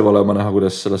huvitav olema näha,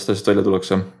 kuidas sellest asjast välja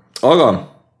tullakse. Aga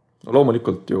no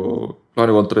loomulikult ju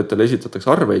laenukontoritele esitatakse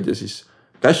arveid ja siis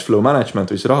cash flow management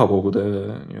või siis rahavoogude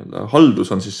nii-öelda haldus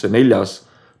on siis see 4.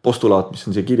 postulaat, mis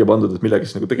on siia kirja pandud, et millega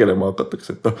siis nagu tegelema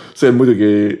hakatakse, et see on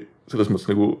muidugi selles mõttes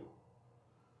nagu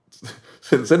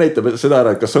see näitab seda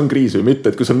ära, et kas on kriis või mitte,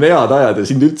 et kui sul on head ajad ja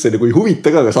sind üldse nagu ei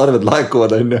huvita ka, kas arved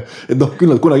laekuvad, on ju, et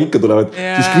küll nad kunagi ikka tulevad,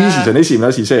 siis kriisis on esimene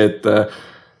asi see, et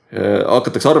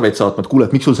hakatakse arveid saatma, et kuule,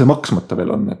 et miks sul see maksmata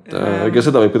veel on, et ega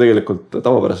seda võib ka tegelikult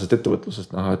tavapärasest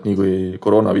ettevõtlusest näha, et nii kui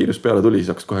koroonaviirus peale tuli,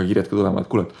 siis hakkas kohe kirjad ka tulema,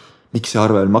 et kuule, et miks see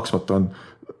arve veel maksmata on.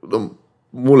 No,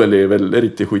 mul oli veel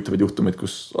eriti huvitavaid juhtumeid,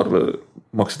 kus arve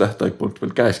maksetähtaeg polnud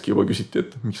veel käeski juba küsiti,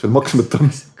 et miks veel maksmata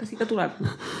on. Kas ikka tuleb?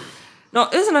 No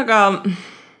ühesõnaga,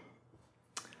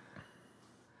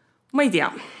 ma ei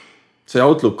tea. See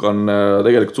outlook on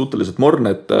tegelikult suhteliselt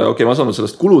morne, et ma saame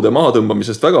sellest kulude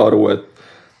mahatõmbamisest väga aru, et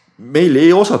meil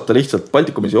ei osata lihtsalt,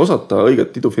 Baltikumis ei osata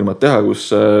õiget idufirmat teha, kus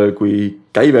kui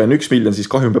käive on 1 miljon, siis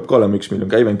kahjum peab ka olema 1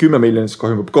 miljon, käive on 10 miljonit, siis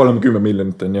kahjum peab ka olema 10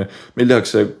 miljonit. On, ja meil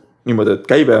tehakse niimoodi, et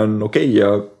käive on okei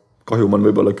ja kahjum on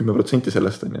võib-olla 10%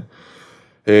 sellest. On, ja.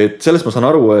 Et sellest ma saan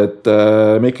aru, et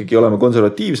me ikkagi oleme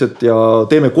konservatiivsed ja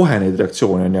teeme kohe neid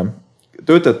reaktsioone. On, ja.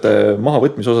 Töötajate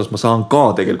mahavõtmise osas ma saan ka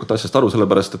tegelikult asjast aru,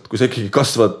 sellepärast, et kui sa ikkagi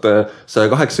kasvad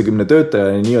 180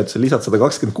 töötajani nii, et sa lisad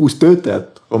 126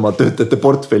 töötajat oma töötajate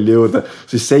portfelli juurde,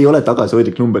 siis see ei ole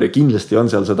tagasihoidlik number ja kindlasti on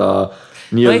seal seda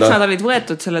eks nad olid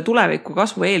võetud selle tuleviku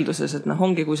kasvu eelduses, et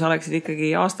ongi, kui sa oleksid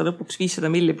ikkagi aasta lõpuks 500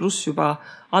 milli pluss juba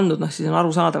andnud, siis on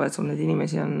aru saadav, et sul neid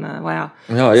inimesi on vaja.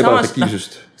 Ja,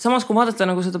 ebaefektiivsust. Samas, kui vaadata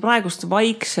nagu seda praegust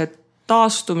vaikset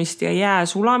taastumist ja jää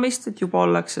sulamist, et juba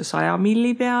ollakse 100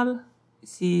 milli peal,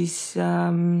 siis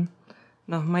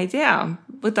ma ei tea,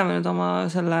 võtame nüüd oma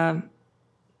selle,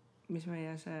 mis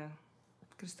meie see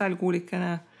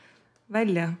kristallkuulikene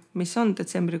välja, mis on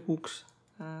detsembrikuuks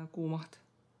kuumaht.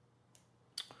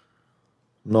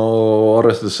 No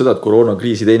arvestades seda, et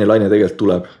koroonakriisi teine laine tegelikult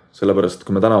tuleb, sellepärast, et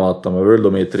kui me täna vaatame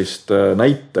Worldometrist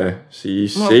näite,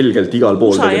 siis selgelt igal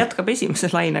pool USA jätkab esimese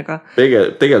lainega.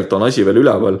 Tegelikult on asi veel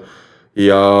üleval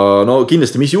ja no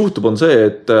kindlasti, mis juhtub, on see,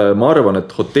 et ma arvan,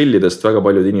 et hotellidest väga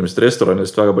paljud inimesed,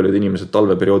 restoranidest väga paljud inimesed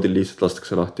talveperioodil lihtsalt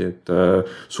lastakse lahti, et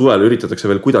suvel üritatakse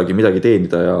veel kuidagi midagi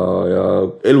teenida ja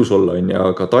elus olla on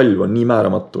ja ka talv on nii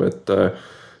määramatu, et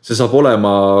see saab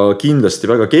olema kindlasti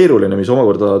väga keeruline, mis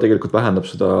omakorda tegelikult vähendab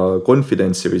seda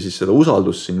confidentsi või siis seda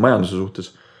usaldust siin majanduse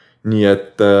suhtes. Nii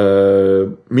et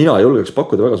mina julgeks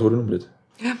pakkuda väga suuri numbrid.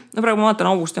 Jah, no praegu ma vaatan,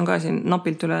 augusti on ka siin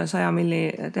napilt üle 100 milli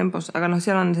tempos, aga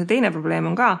seal on see teine probleem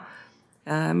on ka,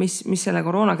 mis selle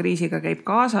koroonakriisiga käib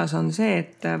kaasas, on see,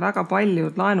 et väga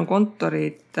paljud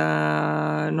laenukontorid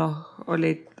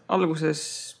olid alguses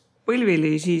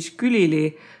põlvili, siis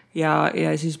külili ja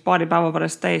siis paari päeva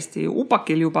pärast täiesti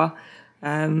upakil juba,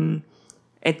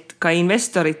 et ka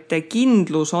investorite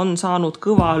kindlus on saanud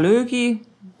kõva löögi,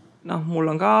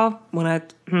 mul on ka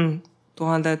mõned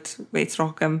tuhanded, veits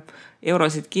rohkem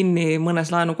eurosid kinni mõnes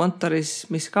laenukontoris,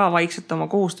 mis ka vaikselt oma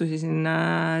kohustusi siin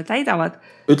täidavad.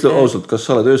 Ütle ausalt, kas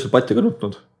sa oled öösel patiga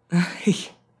nutnud?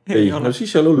 Ei, no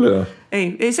siis ei ole hullu, jah.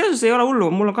 Ei, selles ei ole hullu,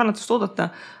 mul on kannatust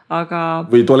oodata, aga...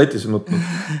 Või tualetis on nutnud.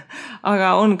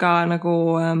 Aga on ka nagu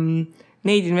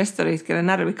neid investoreid, kelle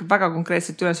närv ikka väga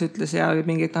konkreetselt üles ütles ja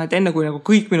mingid, et enne kui nagu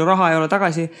kõik minu raha ei ole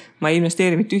tagasi, ma ei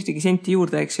investeeri mitte ühtegi senti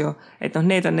juurde, eks ju. Et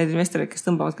need on need investorid, kes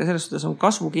tõmbavad ka selles suhtes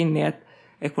kasvu kinni, et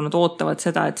kui nad ootavad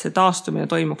seda, et see taastumine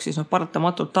toimuks, siis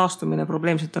paratamatult taastumine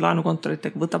probleemsete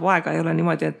laenukontoritega võtab aega, ei ole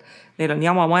niimoodi, et neil on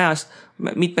jama majas,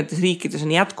 mitmetes riikides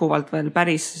on jätkuvalt veel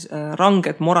päris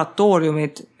ranged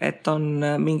moratooriumid, et on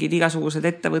mingid igasugused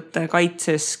ettevõtte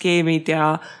kaitseskeemid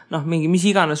ja mis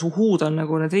iganes uhuud on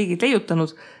nagu need riigid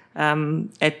leiutanud,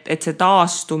 et see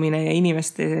taastumine ja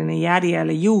inimesteni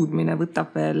järjele jõudmine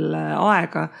võtab veel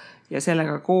aega ja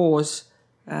sellega koos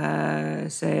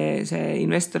see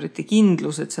investorite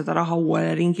kindlus, et seda raha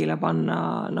uuele ringile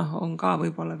panna, on ka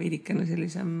võib-olla veidikene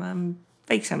sellisem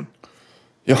väiksem.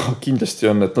 Jah, kindlasti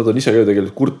on, et nad on ise ka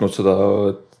tegelikult kurtnud seda,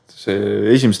 et see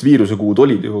esimesed viirusekuud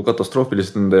olid ju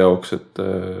katastroofilised nende jaoks, et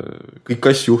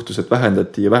kõik asju juhtus, et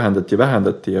vähendati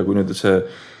ja kui nüüd see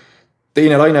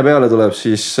teine laine peale tuleb,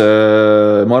 siis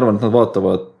ma arvan, et nad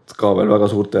vaatavad ka veel väga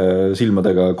suurte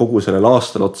silmadega kogu sellel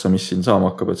aastal otsa, mis siin saama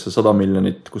hakkab, et see 100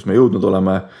 miljonit, kus me jõudnud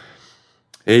oleme,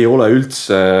 ei ole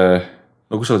üldse,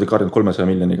 kui sa oled ikka arjanud 300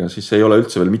 miljoniga, siis ei ole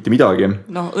üldse veel mitte midagi.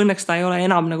 Õnneks ta ei ole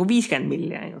enam nagu 50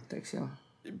 miljonit, eks ju.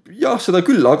 Jah, seda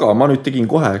küll, aga ma nüüd tegin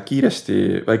kohe kiiresti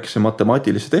väikese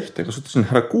matemaatilise tehte, kasutasin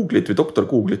härra Google'it või doktor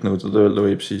Google'it, nagu teda öelda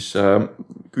võib, siis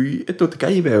kui ettevõtte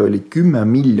käive oli 10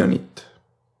 miljonit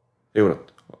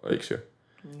eurot, eks ju.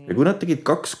 Ja kui nad tegid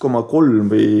 2,3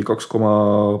 või 2,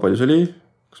 palju see oli?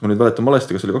 kas ma nüüd valetan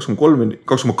valesti, kas oli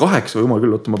 2,8 või jumal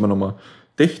küll, oota, ma pean oma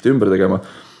tehti ümber tegema.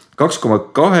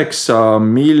 2,8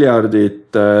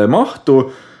 miljardit mahtu,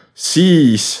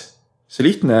 siis see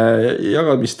lihtne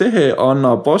jagamistehe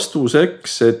annab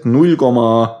vastuseks, et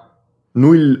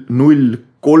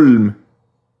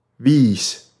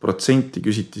 0,0035%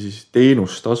 küsiti siis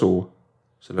teenustasu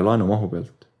selle laenumahu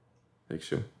pealt, eks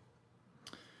ju.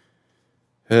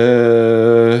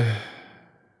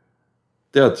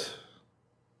 Tead?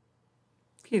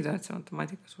 Kiida, et see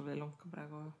matemaatika sul ei lunka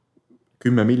praegu.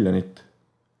 10 miljonit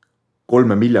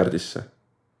 3 miljardisse.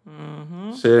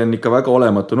 See on ikka väga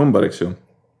olematu number, eks ju.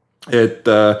 Et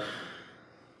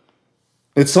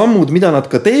need sammud, mida nad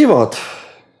ka teevad,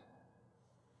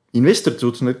 investorite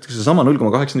suhtes näiteks see sama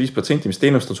 0,85%, mis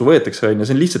teenustasu võetakse, ja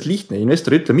see on lihtsalt lihtne.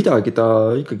 Investor ütle midagi, ta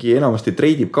ikkagi enamasti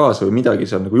treidib kaasa või midagi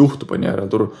seal nagu juhtub on järel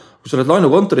turul. Kui sa oled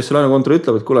laenukontorisse, laenukontor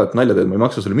ütleb, et kuule, et nalja teed, ma ei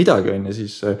maksa sulle midagi on ja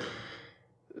siis sa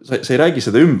ei räägi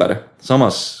seda ümber.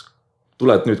 Samas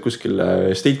tuled nüüd kuskil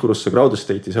State Kurusse, Crowd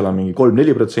Estate'i, seal on mingi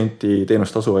 3-4%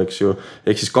 teenustasu, eks ju.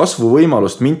 Ehk siis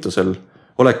kasvuvõimalust Mintosel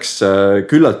oleks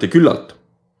küllalt ja küllalt.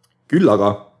 Küll aga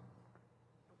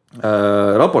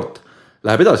raport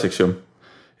läheb edasi, eks ju.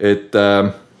 Et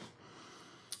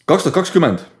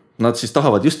 2020 nad siis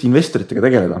tahavad just investoritega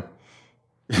tegeleda.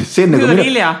 See on nagu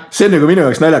minu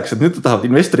jaoks naljakas, et nüüd tahavad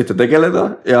investorite tegeleda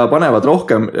ja panevad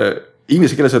rohkem,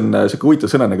 inglise keeles on see huvitav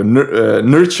sõna nagu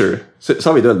nurture.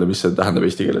 Sa võid öelda, mis see tähendab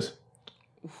eesti keeles?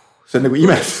 See on nagu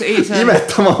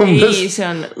imetama umbes. Ei, see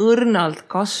on õrnalt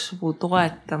kasvu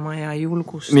toetama ja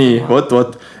julgustama. Nii, võt.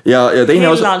 Ja teine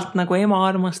Hellalt nagu ema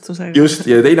armastusega. Just,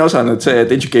 ja teine osa on see,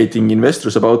 et educating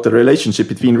investors about the relationship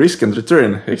between risk and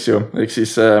return, eks ju. Ehk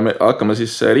siis me hakkame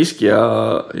siis riski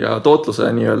ja tootluse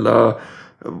nii-öelda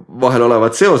vahel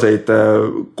olevad seoseid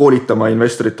koolitama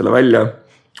investoritele välja.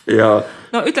 Ja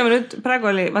no ütleme nüüd, praegu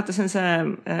oli, vaata see on see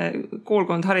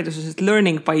koolkond hariduses, et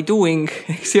learning by doing,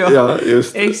 eks ju.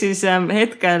 Ehk siis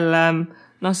hetkel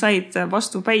said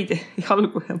vastu päid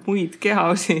jalgu ja muid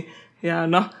kehaosi ja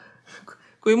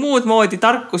kui muud moodi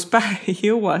tarkus pähe ei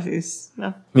jõua, siis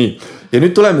Nii, ja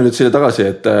nüüd tuleme nüüd selle tagasi,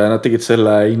 et nad tegid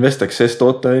selle Invest Access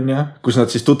toote, kus nad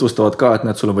siis tutvustavad ka,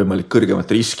 et sul on võimalik kõrgemat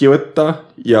riski võtta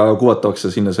ja kuvatavaks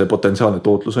sinna see potentsiaalne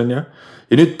tootlus on ja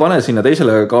nüüd pane sinna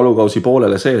teisele kaalukausi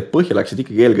poolele see, et põhja läksid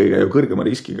ikkagi eelkõige ju kõrgema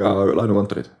riskiga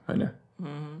laenukontorid.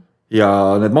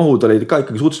 Ja need mahud olid ka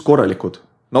ikkagi suhteliselt korralikud.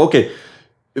 No okei,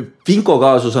 Finko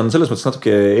kaasus on selles mõttes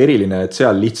natuke eriline, et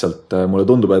seal lihtsalt mulle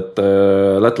tundub, et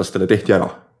lätlastele tehti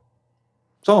ära.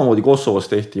 Samamoodi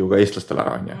Kosovos tehti ju ka eestlastele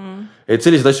ära. Et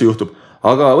selliseid asju juhtub.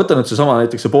 Aga võta nüüd see sama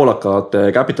näiteks see poolakate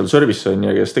Capital Service on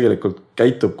ja kes tegelikult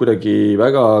käitub kuidagi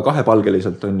väga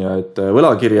kahepalgeliselt on ja et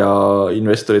võlakirja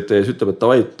investorite ees ütleb, et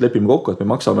davai, lepime kokku, et me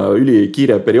maksame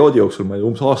ülikiire perioodi jooksul,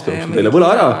 umbes aasta jooksul teile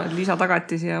võla ära.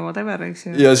 Lisatagatis ja whatever, eks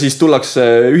ju. Ja siis tullakse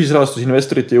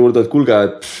ühisrahastusinvestorite juurde, et kulge,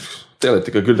 et te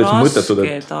olete ka küll täitsa mõttetud.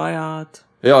 Rasked ajad.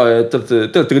 Ja te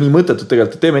olete ka nii mõttetud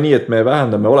tegelikult, et teeme nii, et me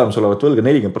vähendame olemasolevat võlga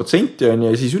 40% on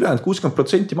ja siis ülejäänud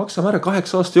 60% maksame ära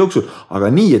 8 aasta jooksul, aga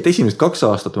nii, et esimesed 2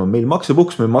 aastat on meil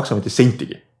maksepuks, me maksame mitte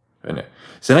sentigi.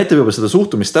 See näitab juba seda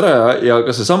suhtumist ära ja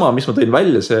ka see sama, mis ma tõin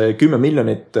välja, see 10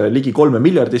 miljonit ligi 3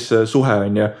 miljardisse suhe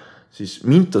on ja siis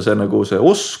Mintose nagu see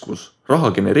oskus raha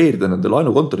genereerida nende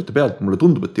laenukontorite pealt, mulle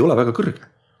tundub, et ei ole väga kõrge.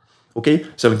 Okei,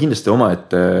 seal on kindlasti oma,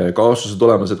 et kaasused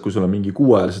olemas, et kui sul on mingi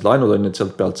 6-ajalised laenud on, et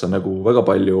sealt pealt sa nagu väga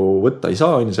palju võtta ei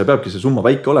saa, see peabki see summa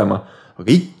väike olema, aga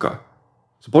ikka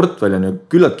see portfell on ju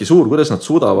küllaltki suur, kuidas nad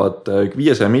suudavad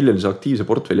 500 miljonise aktiivse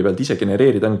portfelli pealt ise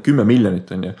genereerida ainult 10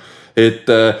 miljonit on ju. Et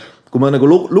kui ma nagu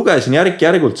lugesin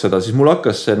järgult seda, siis mul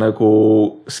hakkas see nagu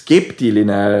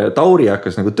skeptiline tauri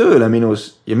hakkas nagu tööle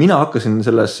minus ja mina hakkasin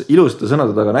selles ilusate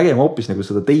sõnade taga nägema hoopis nagu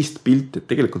seda teist pilti, et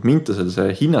tegelikult Mintosel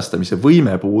see hinnastamise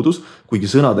võime puudus, kuigi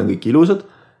sõnad on kõik ilusad,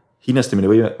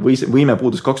 hinnastamine võime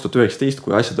puudus 2019,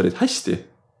 kui asjad olid hästi.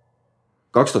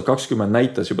 2020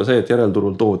 näitas juba see, et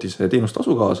järelturul toodi see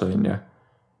teenustasu kaasa on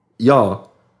ja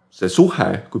see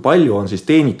suhe, kui palju on siis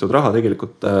teenitud raha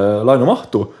tegelikult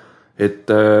laenumahtu, et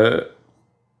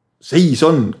seis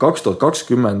on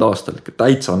 2020 aastal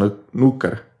täitsa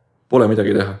nukker. Pole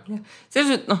midagi teha.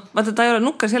 Selles, vaata, ta ei ole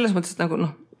nukker selles mõttes, et nagu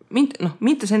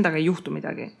Mintos endaga ei juhtu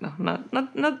midagi.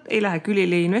 Nad ei lähe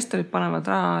külili, investorid panevad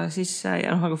raha sisse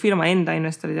ja nagu firma enda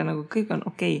investorid ja nagu kõik on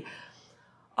okei.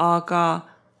 Aga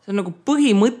see on nagu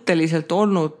põhimõtteliselt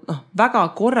olnud väga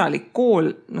korralik kool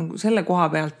nagu selle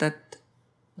koha pealt, et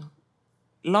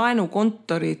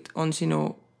laenukontorid on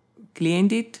sinu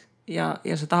kliendid ja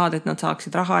sa tahad, et nad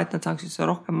saaksid raha, et nad saaksid seda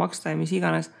rohkem maksta ja mis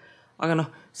iganes. Aga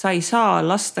sa ei saa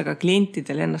lasta ka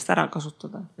klientidel ennast ära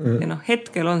kasutada. Ja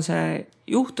hetkel on see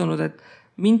juhtunud, et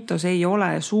Mintos ei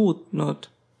ole suutnud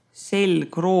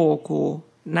selgroogu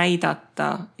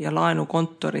näidata ja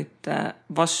laenukontorite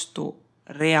vastu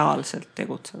reaalselt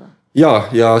tegutseda.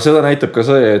 Ja seda näitab ka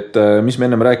see, et mis me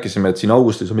ennem rääkisime, et siin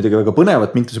augustis on midagi väga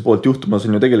põnevat Mintuse poolt juhtumas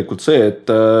on ju tegelikult see,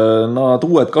 et nad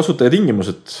uued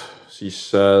kasutajatingimused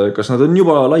siis kas nad on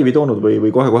juba laivi toonud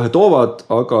või kohe-kohe toovad,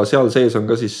 aga seal sees on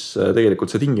ka siis tegelikult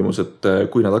see tingimus, et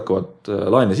kui nad hakkavad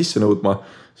laene sisse nõudma,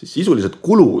 siis sisuliselt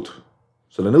kulud,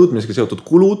 selle nõudmisega seotud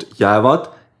kulud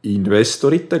jäävad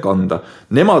investorite kanda.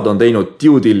 Nemad on teinud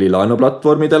due deal'i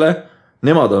laenuplatvormidele,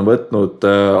 nemad on võtnud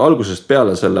algusest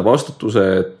peale selle vastutuse,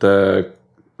 et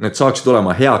need saaksid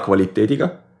olema hea kvaliteediga.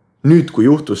 Nüüd, kui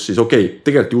juhtus, siis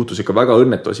tegelikult juhtus ikka väga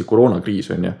õnnetu asi koroonakriis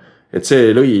on ju. Et see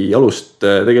lõi alust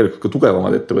tegelikult ka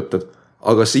tugevamad ettevõtted.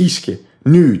 Aga siiski,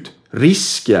 nüüd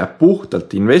risk jääb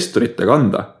puhtalt investorite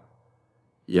kanda.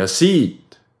 Ja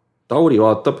siit Tauri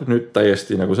vaatab nüüd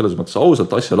täiesti nagu selles mõttes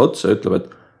ausalt asjale otsa ja ütleb, et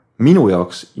minu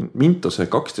jaoks Mintose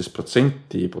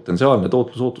 12% potentsiaalne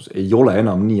tootlusootus ei ole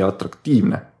enam nii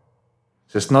atraktiivne.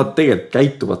 Sest nad tegelikult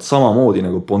käituvad samamoodi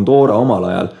nagu Pandora omal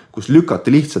ajal, kus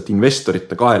lükati lihtsalt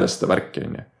investorite kaela seda värki.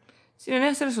 Siin on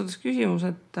jah selles suhtes küsimus,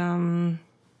 et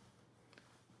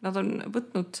nad on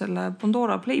võtnud selle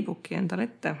Pandora playbooki endale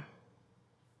ette.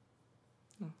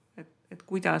 Et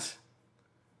kuidas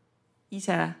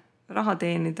ise raha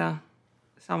teenida,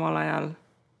 samal ajal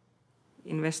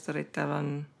investoritel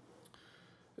on...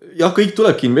 Jah, kõik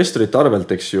tulebki investorite arvelt,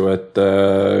 eks ju, et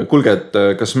kuulge, et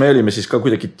kas me olime siis ka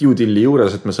kuidagi due deal'i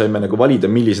juures, et me saime nagu valida,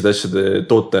 millised asjad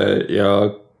toote ja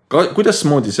kuidas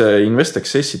moodi see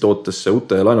InvestAccessi tootesse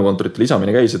uute laenukontorite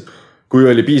lisamine käis, et kui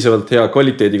oli piisavalt hea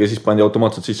kvaliteediga, siis pandi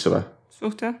automaatselt sisse või?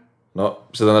 Suht, jah. No,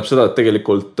 see tähendab seda, et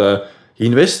tegelikult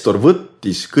investor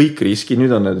võttis kõik riskid,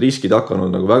 nüüd on need riskid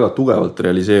hakanud nagu väga tugevalt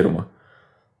realiseeruma.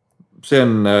 See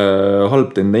on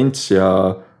halb tendents ja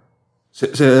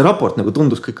see raport nagu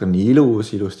tundus kõik on nii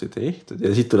ilusti tehtud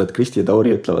ja siit tuleb Kristi ja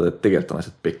Tauri ütlevad, et tegelikult on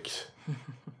asjad pekkis.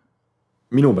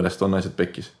 Minu meelest on asjad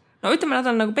pekkis. No ütleme, nad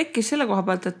on nagu pekkis selle koha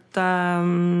pealt, et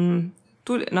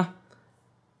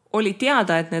oli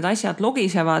teada, et need asjad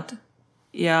logisevad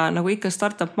ja nagu ikka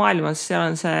startup maailmas, seal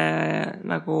on see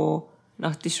nagu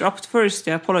disrupt first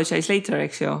ja apologize later,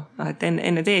 eks ju. Et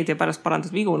enne teed ja pärast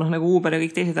parandad vigu, nagu Uber ja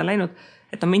kõik teised on läinud.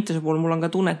 Et Mintuse puhul mul on ka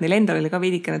tunne, et neil endal oli ka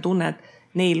veidikene tunne, et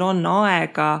neil on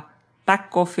aega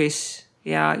back office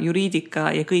ja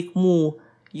juriidika ja kõik muu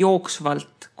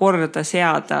jooksvalt korda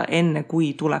seada enne,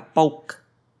 kui tuleb pauk.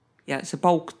 Ja see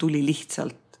pauk tuli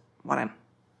lihtsalt varem.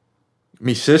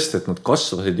 Mis sest, et nad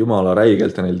kasvasid jumala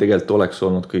räigelt ja neil tegelikult oleks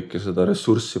olnud kõike seda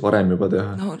ressurssi varem juba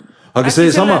teha. No, aga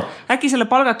äkki selle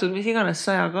palgatud, mis iganes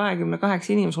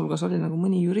 128 inimese hulgas oli nagu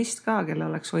mõni jurist ka, kelle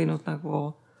oleks võinud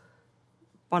nagu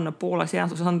panna Poola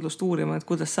seadusandlust uurima, et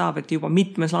kuidas saab, et juba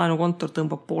mitmes laenukontor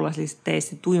tõmbab Poolas lihtsalt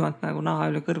täiesti tuimalt nagu naha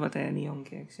üle kõrvade ja nii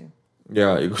ongi, eks ju.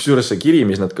 Ja kus juures see kiri,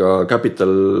 mis nad ka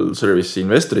Capital Service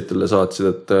investoritele saatsid,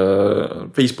 et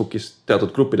Facebookis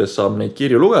teatud gruppides saab neid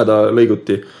kirju lugeda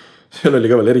lõiguti. Seal oli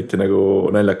ka veel eriti nagu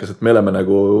naljakas, et me oleme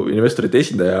nagu investorite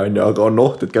esindaja, aga on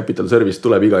oht, et Capital Service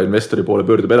tuleb iga investori poole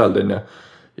pöördub eraldi.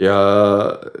 Ja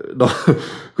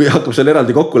kui hakkab seal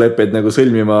eraldi kokkuleppeid nagu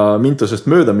sõlmima Mintusest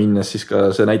mööda minnes, siis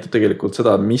ka see näitab tegelikult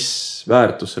seda, mis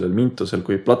väärtus sellel Mintusel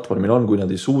kui platvormil on, kui nad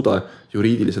ei suuda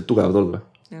juriidiliselt tugevad olla.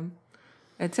 Ja.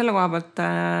 Et selle koha pealt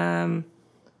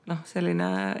selline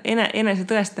enese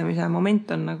tõestamise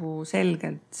moment on nagu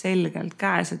selgelt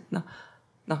käes, et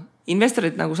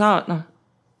investorid nagu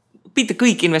mitte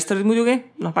kõik investorid muidugi,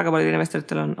 väga paljud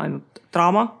investoritel on ainult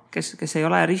draama, kes ei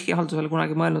ole riskihaldusele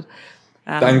kunagi mõelnud.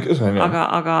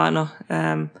 Aga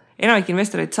enamik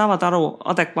investorid saavad aru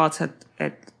adekvaatselt,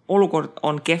 et olukord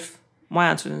on kehv,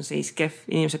 majandus on seis kehv,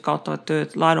 inimesed kaotavad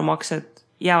tööd, laenumaksed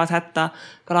jäävad hätta,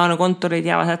 ka laenukontorid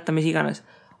jäävad hätta, mis iganes.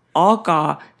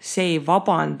 Aga see ei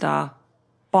vabanda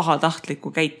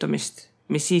pahatahtlikku käitumist,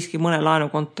 mis siiski mõne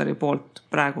laenukontori poolt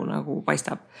praegu nagu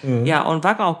paistab. Ja on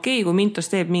väga okei, kui Mintos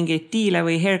teeb mingeid diile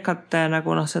või haircut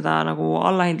nagu seda nagu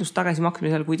allahindlust tagasi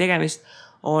maksmisel, kui tegemist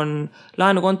on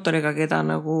laenukontoriga, keda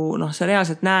nagu sa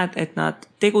reaalselt näed, et nad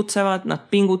tegutsevad, nad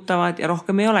pingutavad ja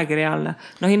rohkem ei olegi reaalne.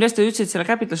 Investorid ütlesid selle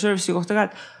Capital Service'i kohta ka,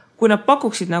 et kui nad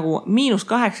pakuksid nagu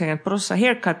 -80%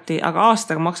 haircuti, aga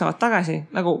aastaga maksavad tagasi,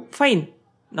 nagu fine,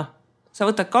 sa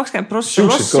võtad 20%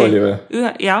 lossi.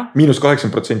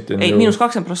 -80%. Ei, -20%.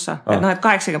 Et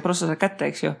 80% saad kätte,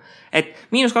 eks ju. Et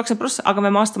 -20%, aga me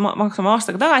maksame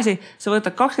aastaga tagasi, sa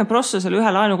võtad 20% selle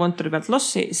ühe laenukontori pealt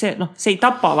lossi, see ei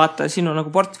tapa vaata sinu nagu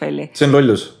portfelli. See on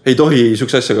lollus. Ei tohi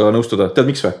sukse asjaga nõustuda. Tead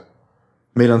miks või?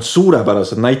 Meil on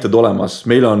suurepärased näited olemas.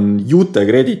 Meil on Jute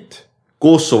Credit.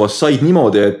 Kosovas said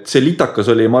niimoodi, et see litakas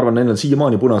oli, ma arvan, neil on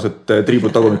siiamaani punased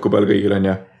triibud tagumiku peal kõigil on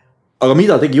ja. Aga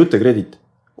mida tegi Jute Credit?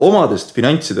 omadest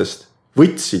finantsidest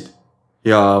võtsid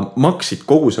ja maksid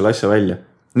kogu selle asja välja.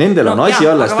 Nendel on asi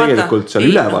alles tegelikult seal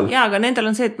üleval. Jaa, aga nendel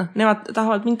on see, et nemad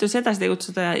tahavad Mintos edasi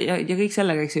tegutseda ja kõik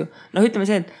sellega, eks ju. Ütleme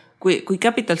see, et kui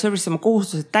Capital Service oma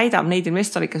kohustused täidab neid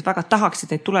investorid, kes väga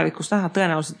tahaksid neid tulevikus näha,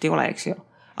 tõenäoliselt ei ole, eks ju.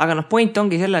 Aga point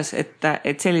ongi selles,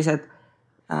 et sellised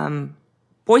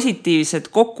positiivsed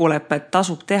kokkulepped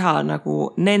tasub teha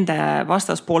nagu nende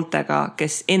vastaspooltega,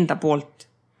 kes enda poolt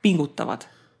pingutavad.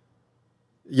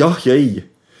 Jah ja ei.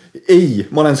 Ei,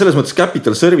 ma olen selles mõttes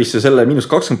Capital Service ja selle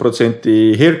 -20%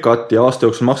 haircut'i aasta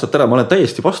jooksul maksad ära, ma olen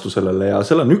täiesti vastu sellele ja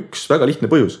seal on üks väga lihtne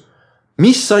põhjus.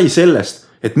 Mis sai sellest,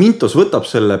 et Mintos võtab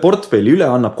selle portfelli üle,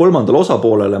 annab kolmandale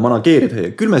osapoolele manageerida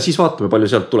ja küll me siis vaatame, palju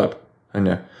sealt tuleb.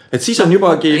 Et siis on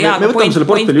jubagi, me võtame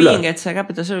selle portfelli üle. Et see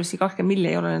Capital Service'i 20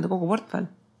 milli ei ole nende kogu portfell.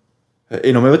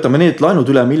 Ei, me võtame need laenud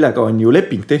üle, millega on ju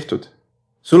leping tehtud.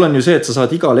 Sul on ju see, et sa saad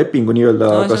iga lepingu nii-öelda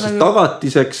kas siis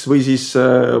tagatiseks või siis,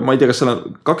 ma ei tea, kas seal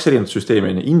on 2 erinevat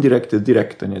süsteemi, indirect ja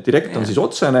direct. Direct on siis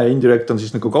otsene, indirect on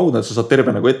siis nagu kaudne, et sa saad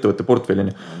terve nagu ettevõtte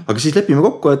portfellini. Aga siis lepime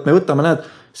kokku, et me võtame näed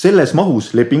selles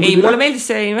mahus lepingud üle. Ei, mulle meeldis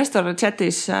see investor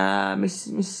chatis,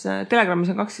 mis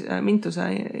Telegramis on 2 Mintuse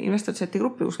investor chati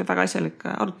gruppi, kus väga asjalik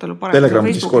arutelu. Telegram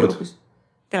Discord.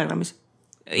 Telegramis.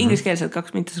 Ingliskeelsed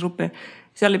 2 Mintuse gruppi.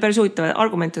 Seal oli päris huvitav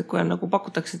argument, et kui on nagu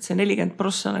pakutakse, et see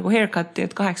 40% nagu haircut'i,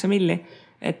 et 8 milli,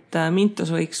 et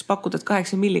Mintos võiks pakkuda, et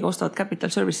 8 milliga ostavad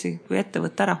Capital Service'i kui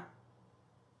ettevõtte ära.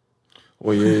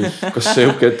 Oi ei, kas see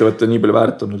juhke ettevõtte nii palju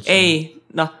väärt on üldse? Ei,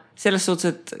 selles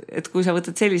suhtes, et kui sa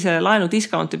võtad sellise laenu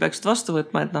discounti peaksid vastu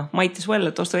võtma, et might as well,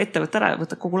 et ostavad ettevõtte ära ja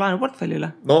võtad kogu laenu portfelli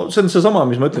üle. No see on see sama,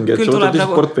 mis ma ütlengi, et sa võtad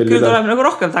lihtsalt portfelli üle. Küll tuleb nagu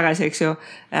rohkem tagasi, eks ju.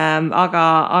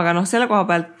 Aga selle koha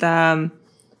pealt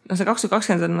see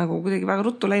 2020 on nagu kuidagi väga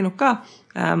ruttu läinud ka,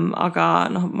 aga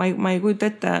ma ei kujuta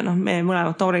ette, me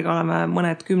mõlemad Tauriga oleme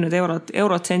mõned 10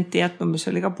 eurotsenti jätnud, mis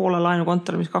oli ka Poola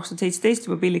laenukontor, mis 2017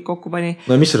 juba pillik kokku pani,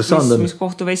 no, mis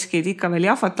kohtuveskid ikka veel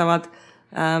jahvatavad.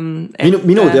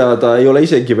 Minu teada ei ole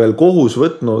isegi veel kohus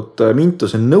võtnud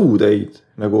Mintose nõudeid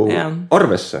nagu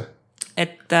arvesse.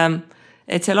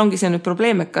 Et seal ongi see nüüd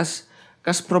probleem, et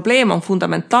kas probleem on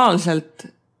fundamentaalselt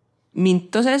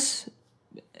Mintoses,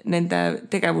 nende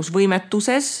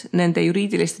tegevusvõimetuses, nende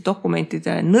juriidiliste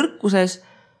dokumentide nõrkuses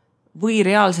või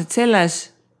reaalselt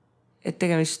selles, et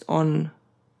tegemist on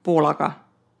Poolaga.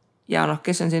 Ja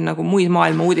kes on siin nagu muid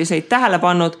maailma uudiseid tähele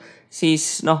pannud,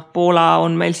 siis Poola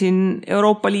on meil siin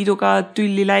Euroopa Liiduga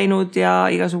tülli läinud ja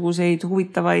igasuguseid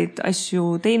huvitavaid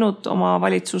asju teinud oma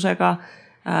valitsusega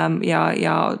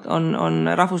ja on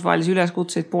rahvusvahelisi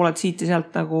üleskutseid Poolat siit ja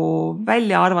sealt nagu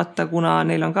välja arvata, kuna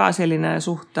neil on ka selline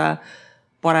suht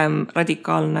parem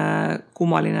radikaalne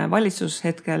kummaline valitsus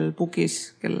hetkel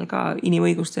pukis, kellel ka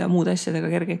inimõiguste ja muude asjadega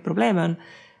kergeid probleeme on.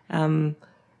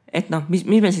 Et mis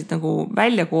meil siit nagu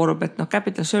välja koorub, et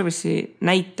Capital Service'i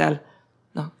näitel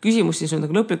küsimus siis on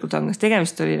nagu lõplikult on, kas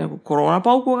tegemist oli nagu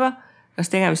koroonapauguga, kas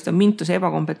tegemist on Mintuse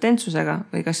ebakompetentsusega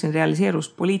või kas siin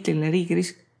realiseerus poliitiline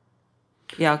riigirisk.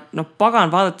 Ja pagan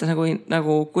vaadates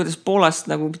nagu kuidas Poolast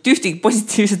nagu tühtigi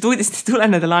positiivset uudist ei tule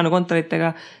nende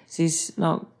laenukontoritega, siis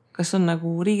kas on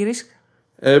nagu riigirisk?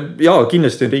 Jaa,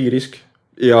 kindlasti on riigirisk.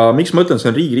 Ja miks ma ütlen, see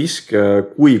on riigirisk,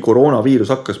 kui koroonaviirus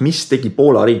hakkas, mis tegi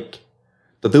Poola riik?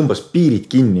 Ta tõmbas piirid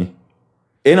kinni.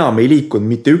 Enam ei liikunud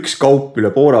mitte üks kaup üle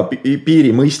Poola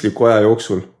piiri mõistliku aja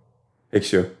jooksul.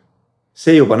 Eks ju?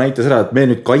 See juba näitas ära, et me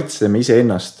nüüd kaitseme ise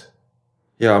ennast.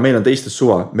 Ja meil on teistes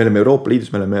suva. Me oleme Euroopa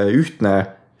Liidus, me oleme ühtne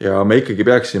ja me ikkagi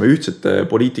peaksime ühtsete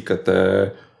poliitikate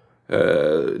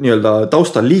nii-öelda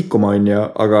taustal liikuma on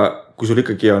ja, aga kui sul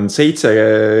ikkagi on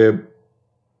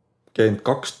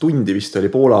 72 tundi vist oli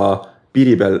Poola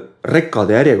piiri peal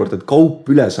rekkade järjekord, et kaup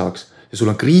üle saaks ja sul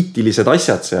on kriitilised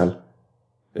asjad seal,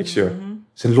 eks ju,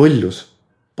 see on lollus.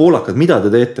 Poolakad, mida te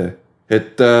teete?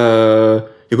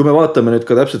 Ja kui me vaatame nüüd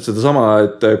ka täpselt seda sama,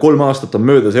 et 3 aastat on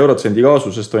möödas eurotsendi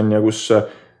kaasusest on ja kus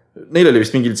neil oli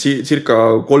vist mingil circa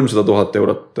 300 000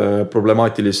 eurot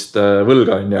problemaatilist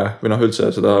võlga on ja, või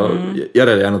üldse seda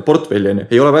järele jäänud portfelli on ja,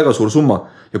 ei ole väga suur summa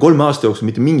ja 3 aasta jooksul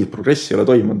mitte mingit progressi ei ole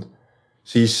toimunud,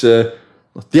 siis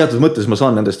teatud mõttes ma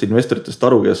saan nendest investoritest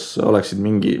aru, kes oleksid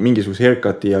mingisuguse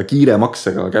haircut'i ja kiire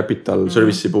maksega Capital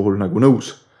Service'i puhul nagu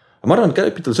nõus. Ma arvan, et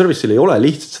Capital Service'il ei ole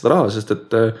lihtsalt seda raha, sest et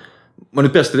ma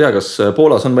nüüd peast ei tea, kas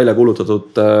Poolas on välja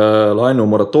kuulutatud laenu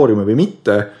moratooriumi või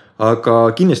mitte, aga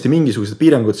kindlasti mingisugused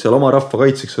piirangud seal oma rahva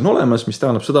kaitseks on olemas, mis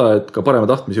tähendab seda, et ka parema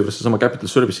tahtmise juures sama Capital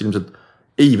Service ilmselt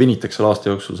ei venitaks selle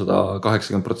aasta jooksul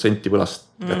 180% võlast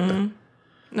kätte.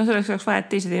 Selleks oleks vaja, et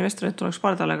teised investorid tuleks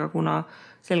pardale, aga kuna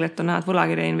selgelt on näha, et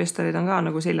võlakirja investorid on ka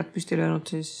nagu seljad püsti löönud,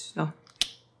 siis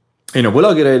ei no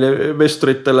võlakirja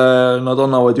investoritele nad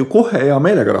annavad ju kohe hea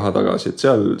meelega raha tagasi, et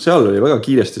seal oli väga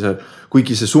kiiresti see,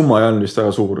 kuigi see summa ei olnud vist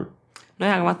väga suur. No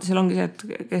ja vaata, seal ongi see, et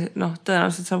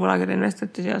tõenäoliselt seal võlakirja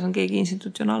investorite seas on keegi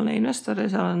institutsionaalne investor ja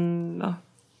seal on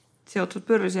seotud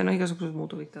börs ja igasugused muud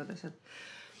huvitavad asjad.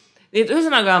 Nii et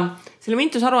ühesõnaga, selle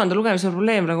Mintos aruande lugemise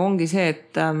probleem nagu ongi see, et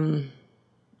ta on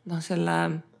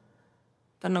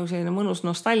nagu selline mõnus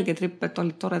nostalgiatripp, et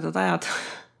olid toredad ajad,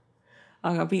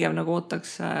 aga pigem nagu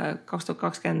ootaks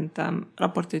 2020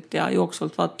 raportit ja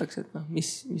jooksvalt vaataks, et mis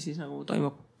siis nagu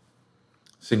toimub.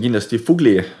 See on kindlasti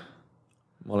Fugli.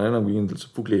 Ma olen enam kui kindlalt see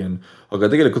Fugli on. Aga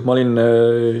tegelikult ma olin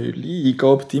liiga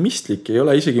optimistlik. Ei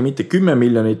ole isegi mitte 10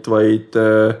 miljonit, vaid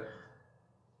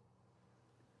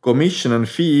commission and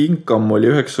fee income oli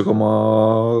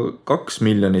 9,2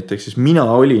 miljonit. Ehk siis mina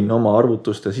olin oma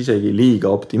arvutustes isegi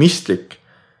liiga optimistlik.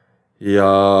 Ja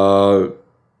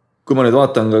kui ma nüüd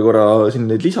vaatan ka korra siin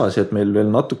neid lisasi, et meil veel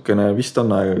natukene vist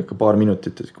on ikka paar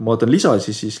minutit. Kui ma vaatan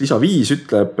lisasi, siis lisa 5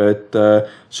 ütleb, et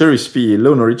service fee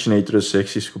loan originators ehk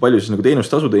siis kui palju siis nagu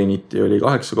teenustasu teeniti oli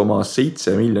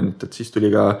 8,7 miljonit, et siis tuli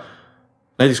ka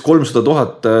näiteks 300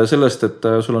 000 sellest, et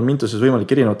sul on Mintoses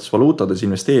võimalik erinevates valuutades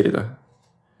investeerida.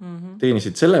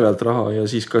 Teenisid selle pealt raha ja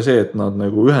siis ka see, et nad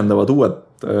nagu ühendavad uued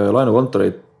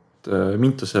laenukontoreid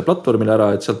Mintose platvormile ära,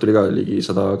 et sealt tuli ka ligi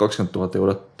 120 000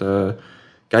 eurot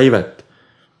käivet.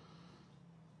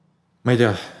 Ma ei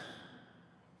tea.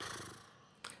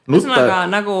 Ühesõnaga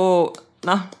nagu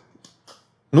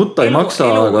nutta ei maksa,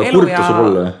 aga kurtusub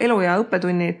olla. Elu ja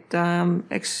õppetunnid,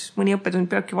 eks mõni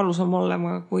õppetund peabki valusam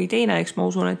olema kui teine, eks ma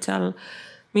usun, et seal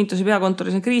Mintose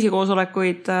peakontoris on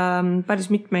kriisikoosolekuid päris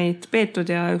mitmeid peetud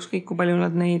ja ükskõik kui palju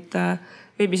nad neid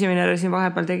veebiseminare siin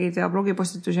vahepeal tegid ja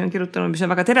blogipostitusi on kirjutanud, mis on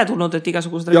väga teretulnud, et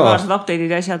igasugused regulaarsed update'id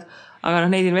ja asjad, aga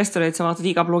neid investoreid sa vaatad,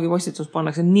 iga blogipostitus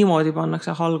niimoodi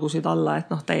pannakse halgusid alla, et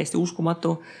täiesti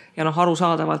uskumatu ja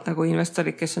arusaadavalt nagu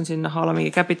investorid, kes on siin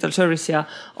mingi Capital Service ja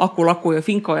Akulaku ja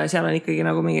Finko ja seal on ikkagi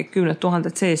nagu mingi 10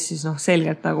 000 sees, siis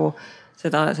selgelt nagu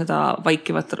seda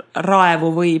vaikivat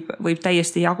raevu võib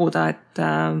täiesti jaguda, et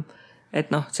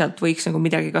sealt võiks nagu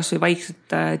midagi kas või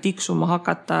vaikselt tiksuma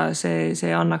hakata,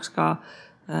 see annaks ka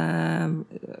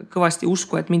kõvasti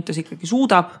usku, et Mintos ikkagi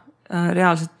suudab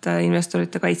reaalselt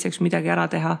investorite kaitseks midagi ära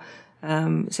teha,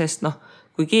 sest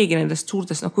kui keegi nendest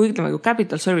suurtest, kui ütleme kui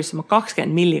Capital Service,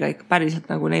 20 milliga ikka päriselt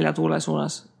nagu 4 tuule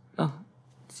suunas,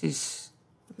 siis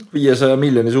 500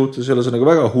 miljoni suhtes ei ole see nagu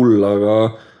väga hull, aga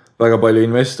väga palju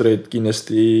investoreid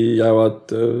kindlasti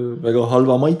jäävad väga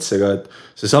halva maitsega, et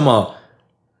seesama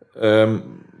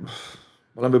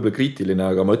ma olen võib-olla kriitiline,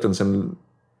 aga ma ütlen, see on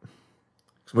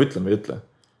kas ma ütlen või ütle?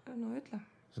 No ütle.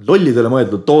 Lollidele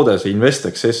mõeldud toode, see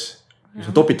InvestXS, mis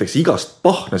topitakse igast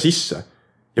pahna sisse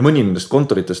ja mõni nendest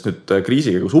kontoritest nüüd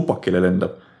kriisiga, kus upakile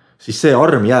lendab, siis see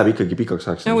arm jääb ikkagi pikaks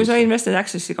ajaks. No kui sa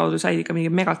InvestXS-i kaudu said ikka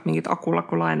megalt mingit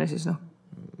akulaku laene, siis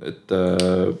Et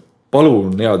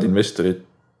palun head investorid,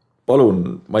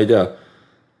 palun, ma ei tea,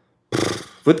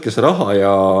 võtke see raha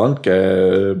ja andke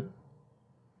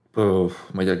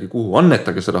ma ei teagi kuhu,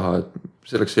 annetage see raha, et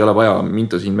selleks ei ole vaja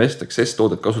Mintos InvestXS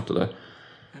toodet kasutada.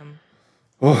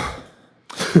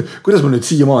 Kuidas ma nüüd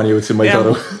siiamaani jõudsin, ma ei saa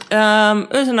aru.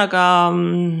 Ühesõnaga,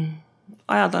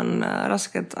 ajad on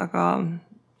rasked, aga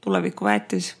tulevikku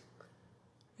väetis.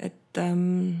 Et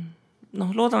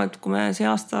loodame, et kui me see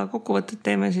aasta kokkuvõtted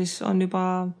teeme, siis on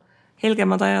juba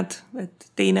helgemad ajad, et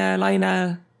teine laine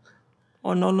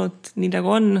on olnud nii nagu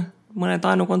on, mõned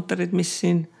laenukontorid, mis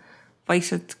siin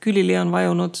vaikselt külili on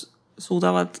vajunud,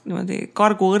 suudavad niimoodi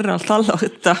kargu õrnalt alla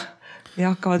võtta ja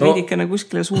hakkavad veidikene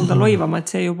kuskile suunda loivama, et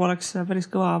see juba oleks päris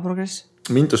kõva progress.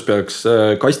 Mintos peaks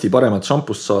kasti paremat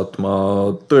šampust saatma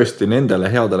tõesti nendele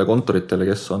headele kontoritele,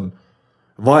 kes on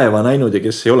vaeva näinud ja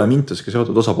kes ei ole Mintosega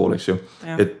seotud osapooleks ju.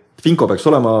 Et Finko peaks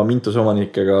olema Mintose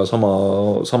omanikega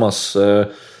samas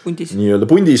nii-öelda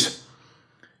pundis.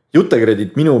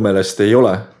 Jutekredit minu meelest ei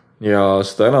ole. Ja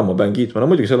seda enam ma pean kiitma. No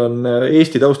muidugi seal on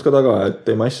Eesti taust ka taga, et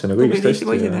teeme asja nagu õigesti hästi.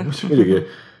 Muidugi.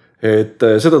 Et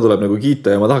seda tuleb nagu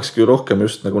kiita ja ma tahakski rohkem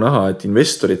just nagu näha, et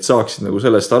investorid saaksid nagu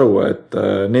sellest aru, et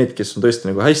need, kes on tõesti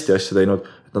nagu hästi asja teinud,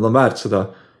 et nad on väärt seda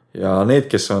ja need,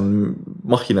 kes on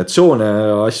machinatsioone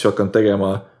asju hakanud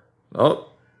tegema,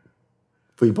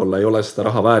 võib-olla ei ole seda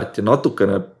raha väärt ja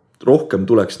natukene rohkem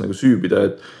tuleks nagu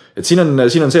süübida, et siin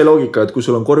on see loogika, et kui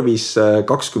sul on korvis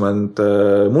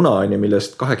 20 muna,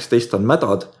 millest 18 on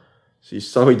mädad, siis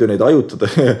sa võid ju neid ajutada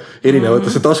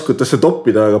erinevatesse taskutesse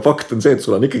toppida, aga fakt on see, et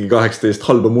sul on ikkagi 18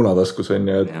 halba muna taskus.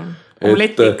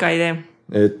 Omletti ikka ei tee.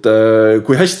 Et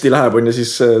kui hästi läheb,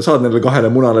 siis saad nendele 2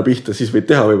 munale pihta, siis võid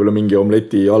teha võib-olla mingi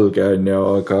omleti alge,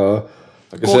 aga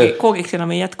Koogiks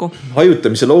enam ei jätku.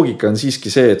 Hajutamise loogika on siiski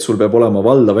see, et sul peab olema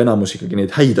valdav enamus ikkagi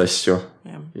neid häid asju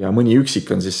ja mõni üksik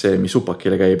on siis see, mis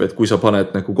upakile käib, et kui sa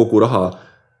paned nagu kogu raha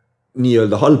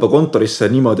nii-öelda halba kontorisse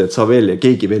niimoodi, et sa veel ja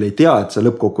keegi veel ei tea, et see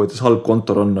lõppkokkuvõttes halb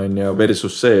kontor on ja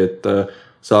versus see, et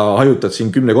sa hajutad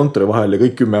siin 10 kontori vahel ja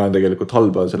kõik 10 on tegelikult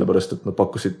halba, sellepärast et nad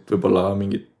pakkusid võib-olla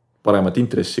mingit paremat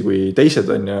intressi kui teised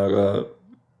on ja aga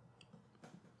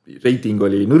reiting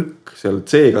oli nõrk seal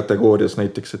C-kategoorias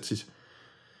näiteks, et siis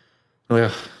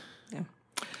nojah.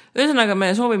 Ühesõnaga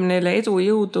me soovime neile edu,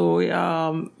 jõudu ja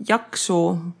jaksu,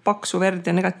 paksu verd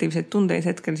ja negatiivseid tundeid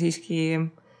hetkel siiski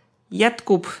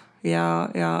jätkub ja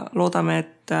loodame,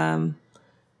 et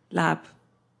läheb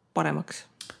paremaks.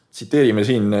 Tsiteerime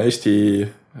siin Eesti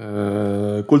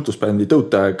kultusbändi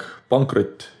Tõutag,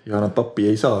 pankrot ja nad pappi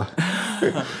ei saa.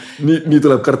 nii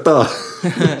tuleb kartaa.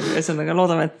 Ühesõnaga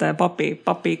loodame, et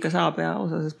papi ikka saab ja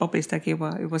osas papist äkki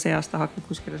juba see aasta hakkab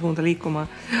kuskile suunda liikuma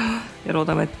ja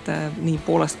loodame, et nii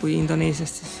Poolast kui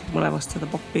Indoneesiast siis mõlemast seda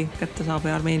pappi kätte saab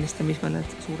ja Armeenist ja mis meil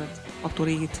need suured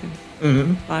paturiigid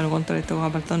laenukontorite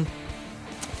koha pealt on.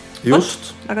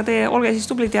 Just. Aga teie olge siis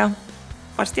tublid ja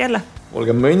varsti jälle.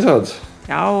 Olge mõinsad.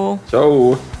 Ciao.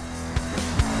 Ciao.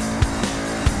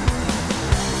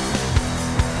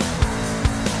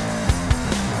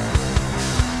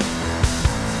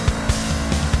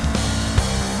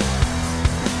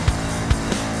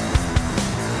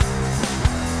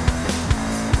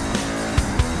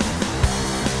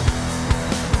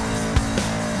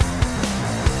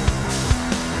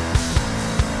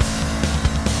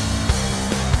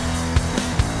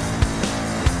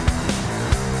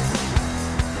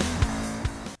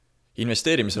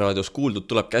 Investeerimisraadios kuuldud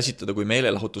tuleb käsitleda kui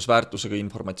meelelahutusväärtusega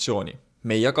informatsiooni.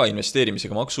 Me ei jaga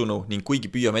investeerimisega maksunu ning kuigi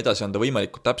püüame edasi anda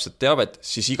võimalikult täpset teavet,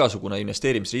 siis igasugune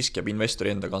investeerimisrisk jääb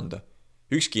investori enda kanda.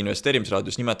 Ükski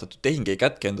investeerimisraadios nimetatud tehing ei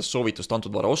kätke endast soovitust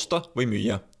antud vara osta või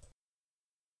müüa.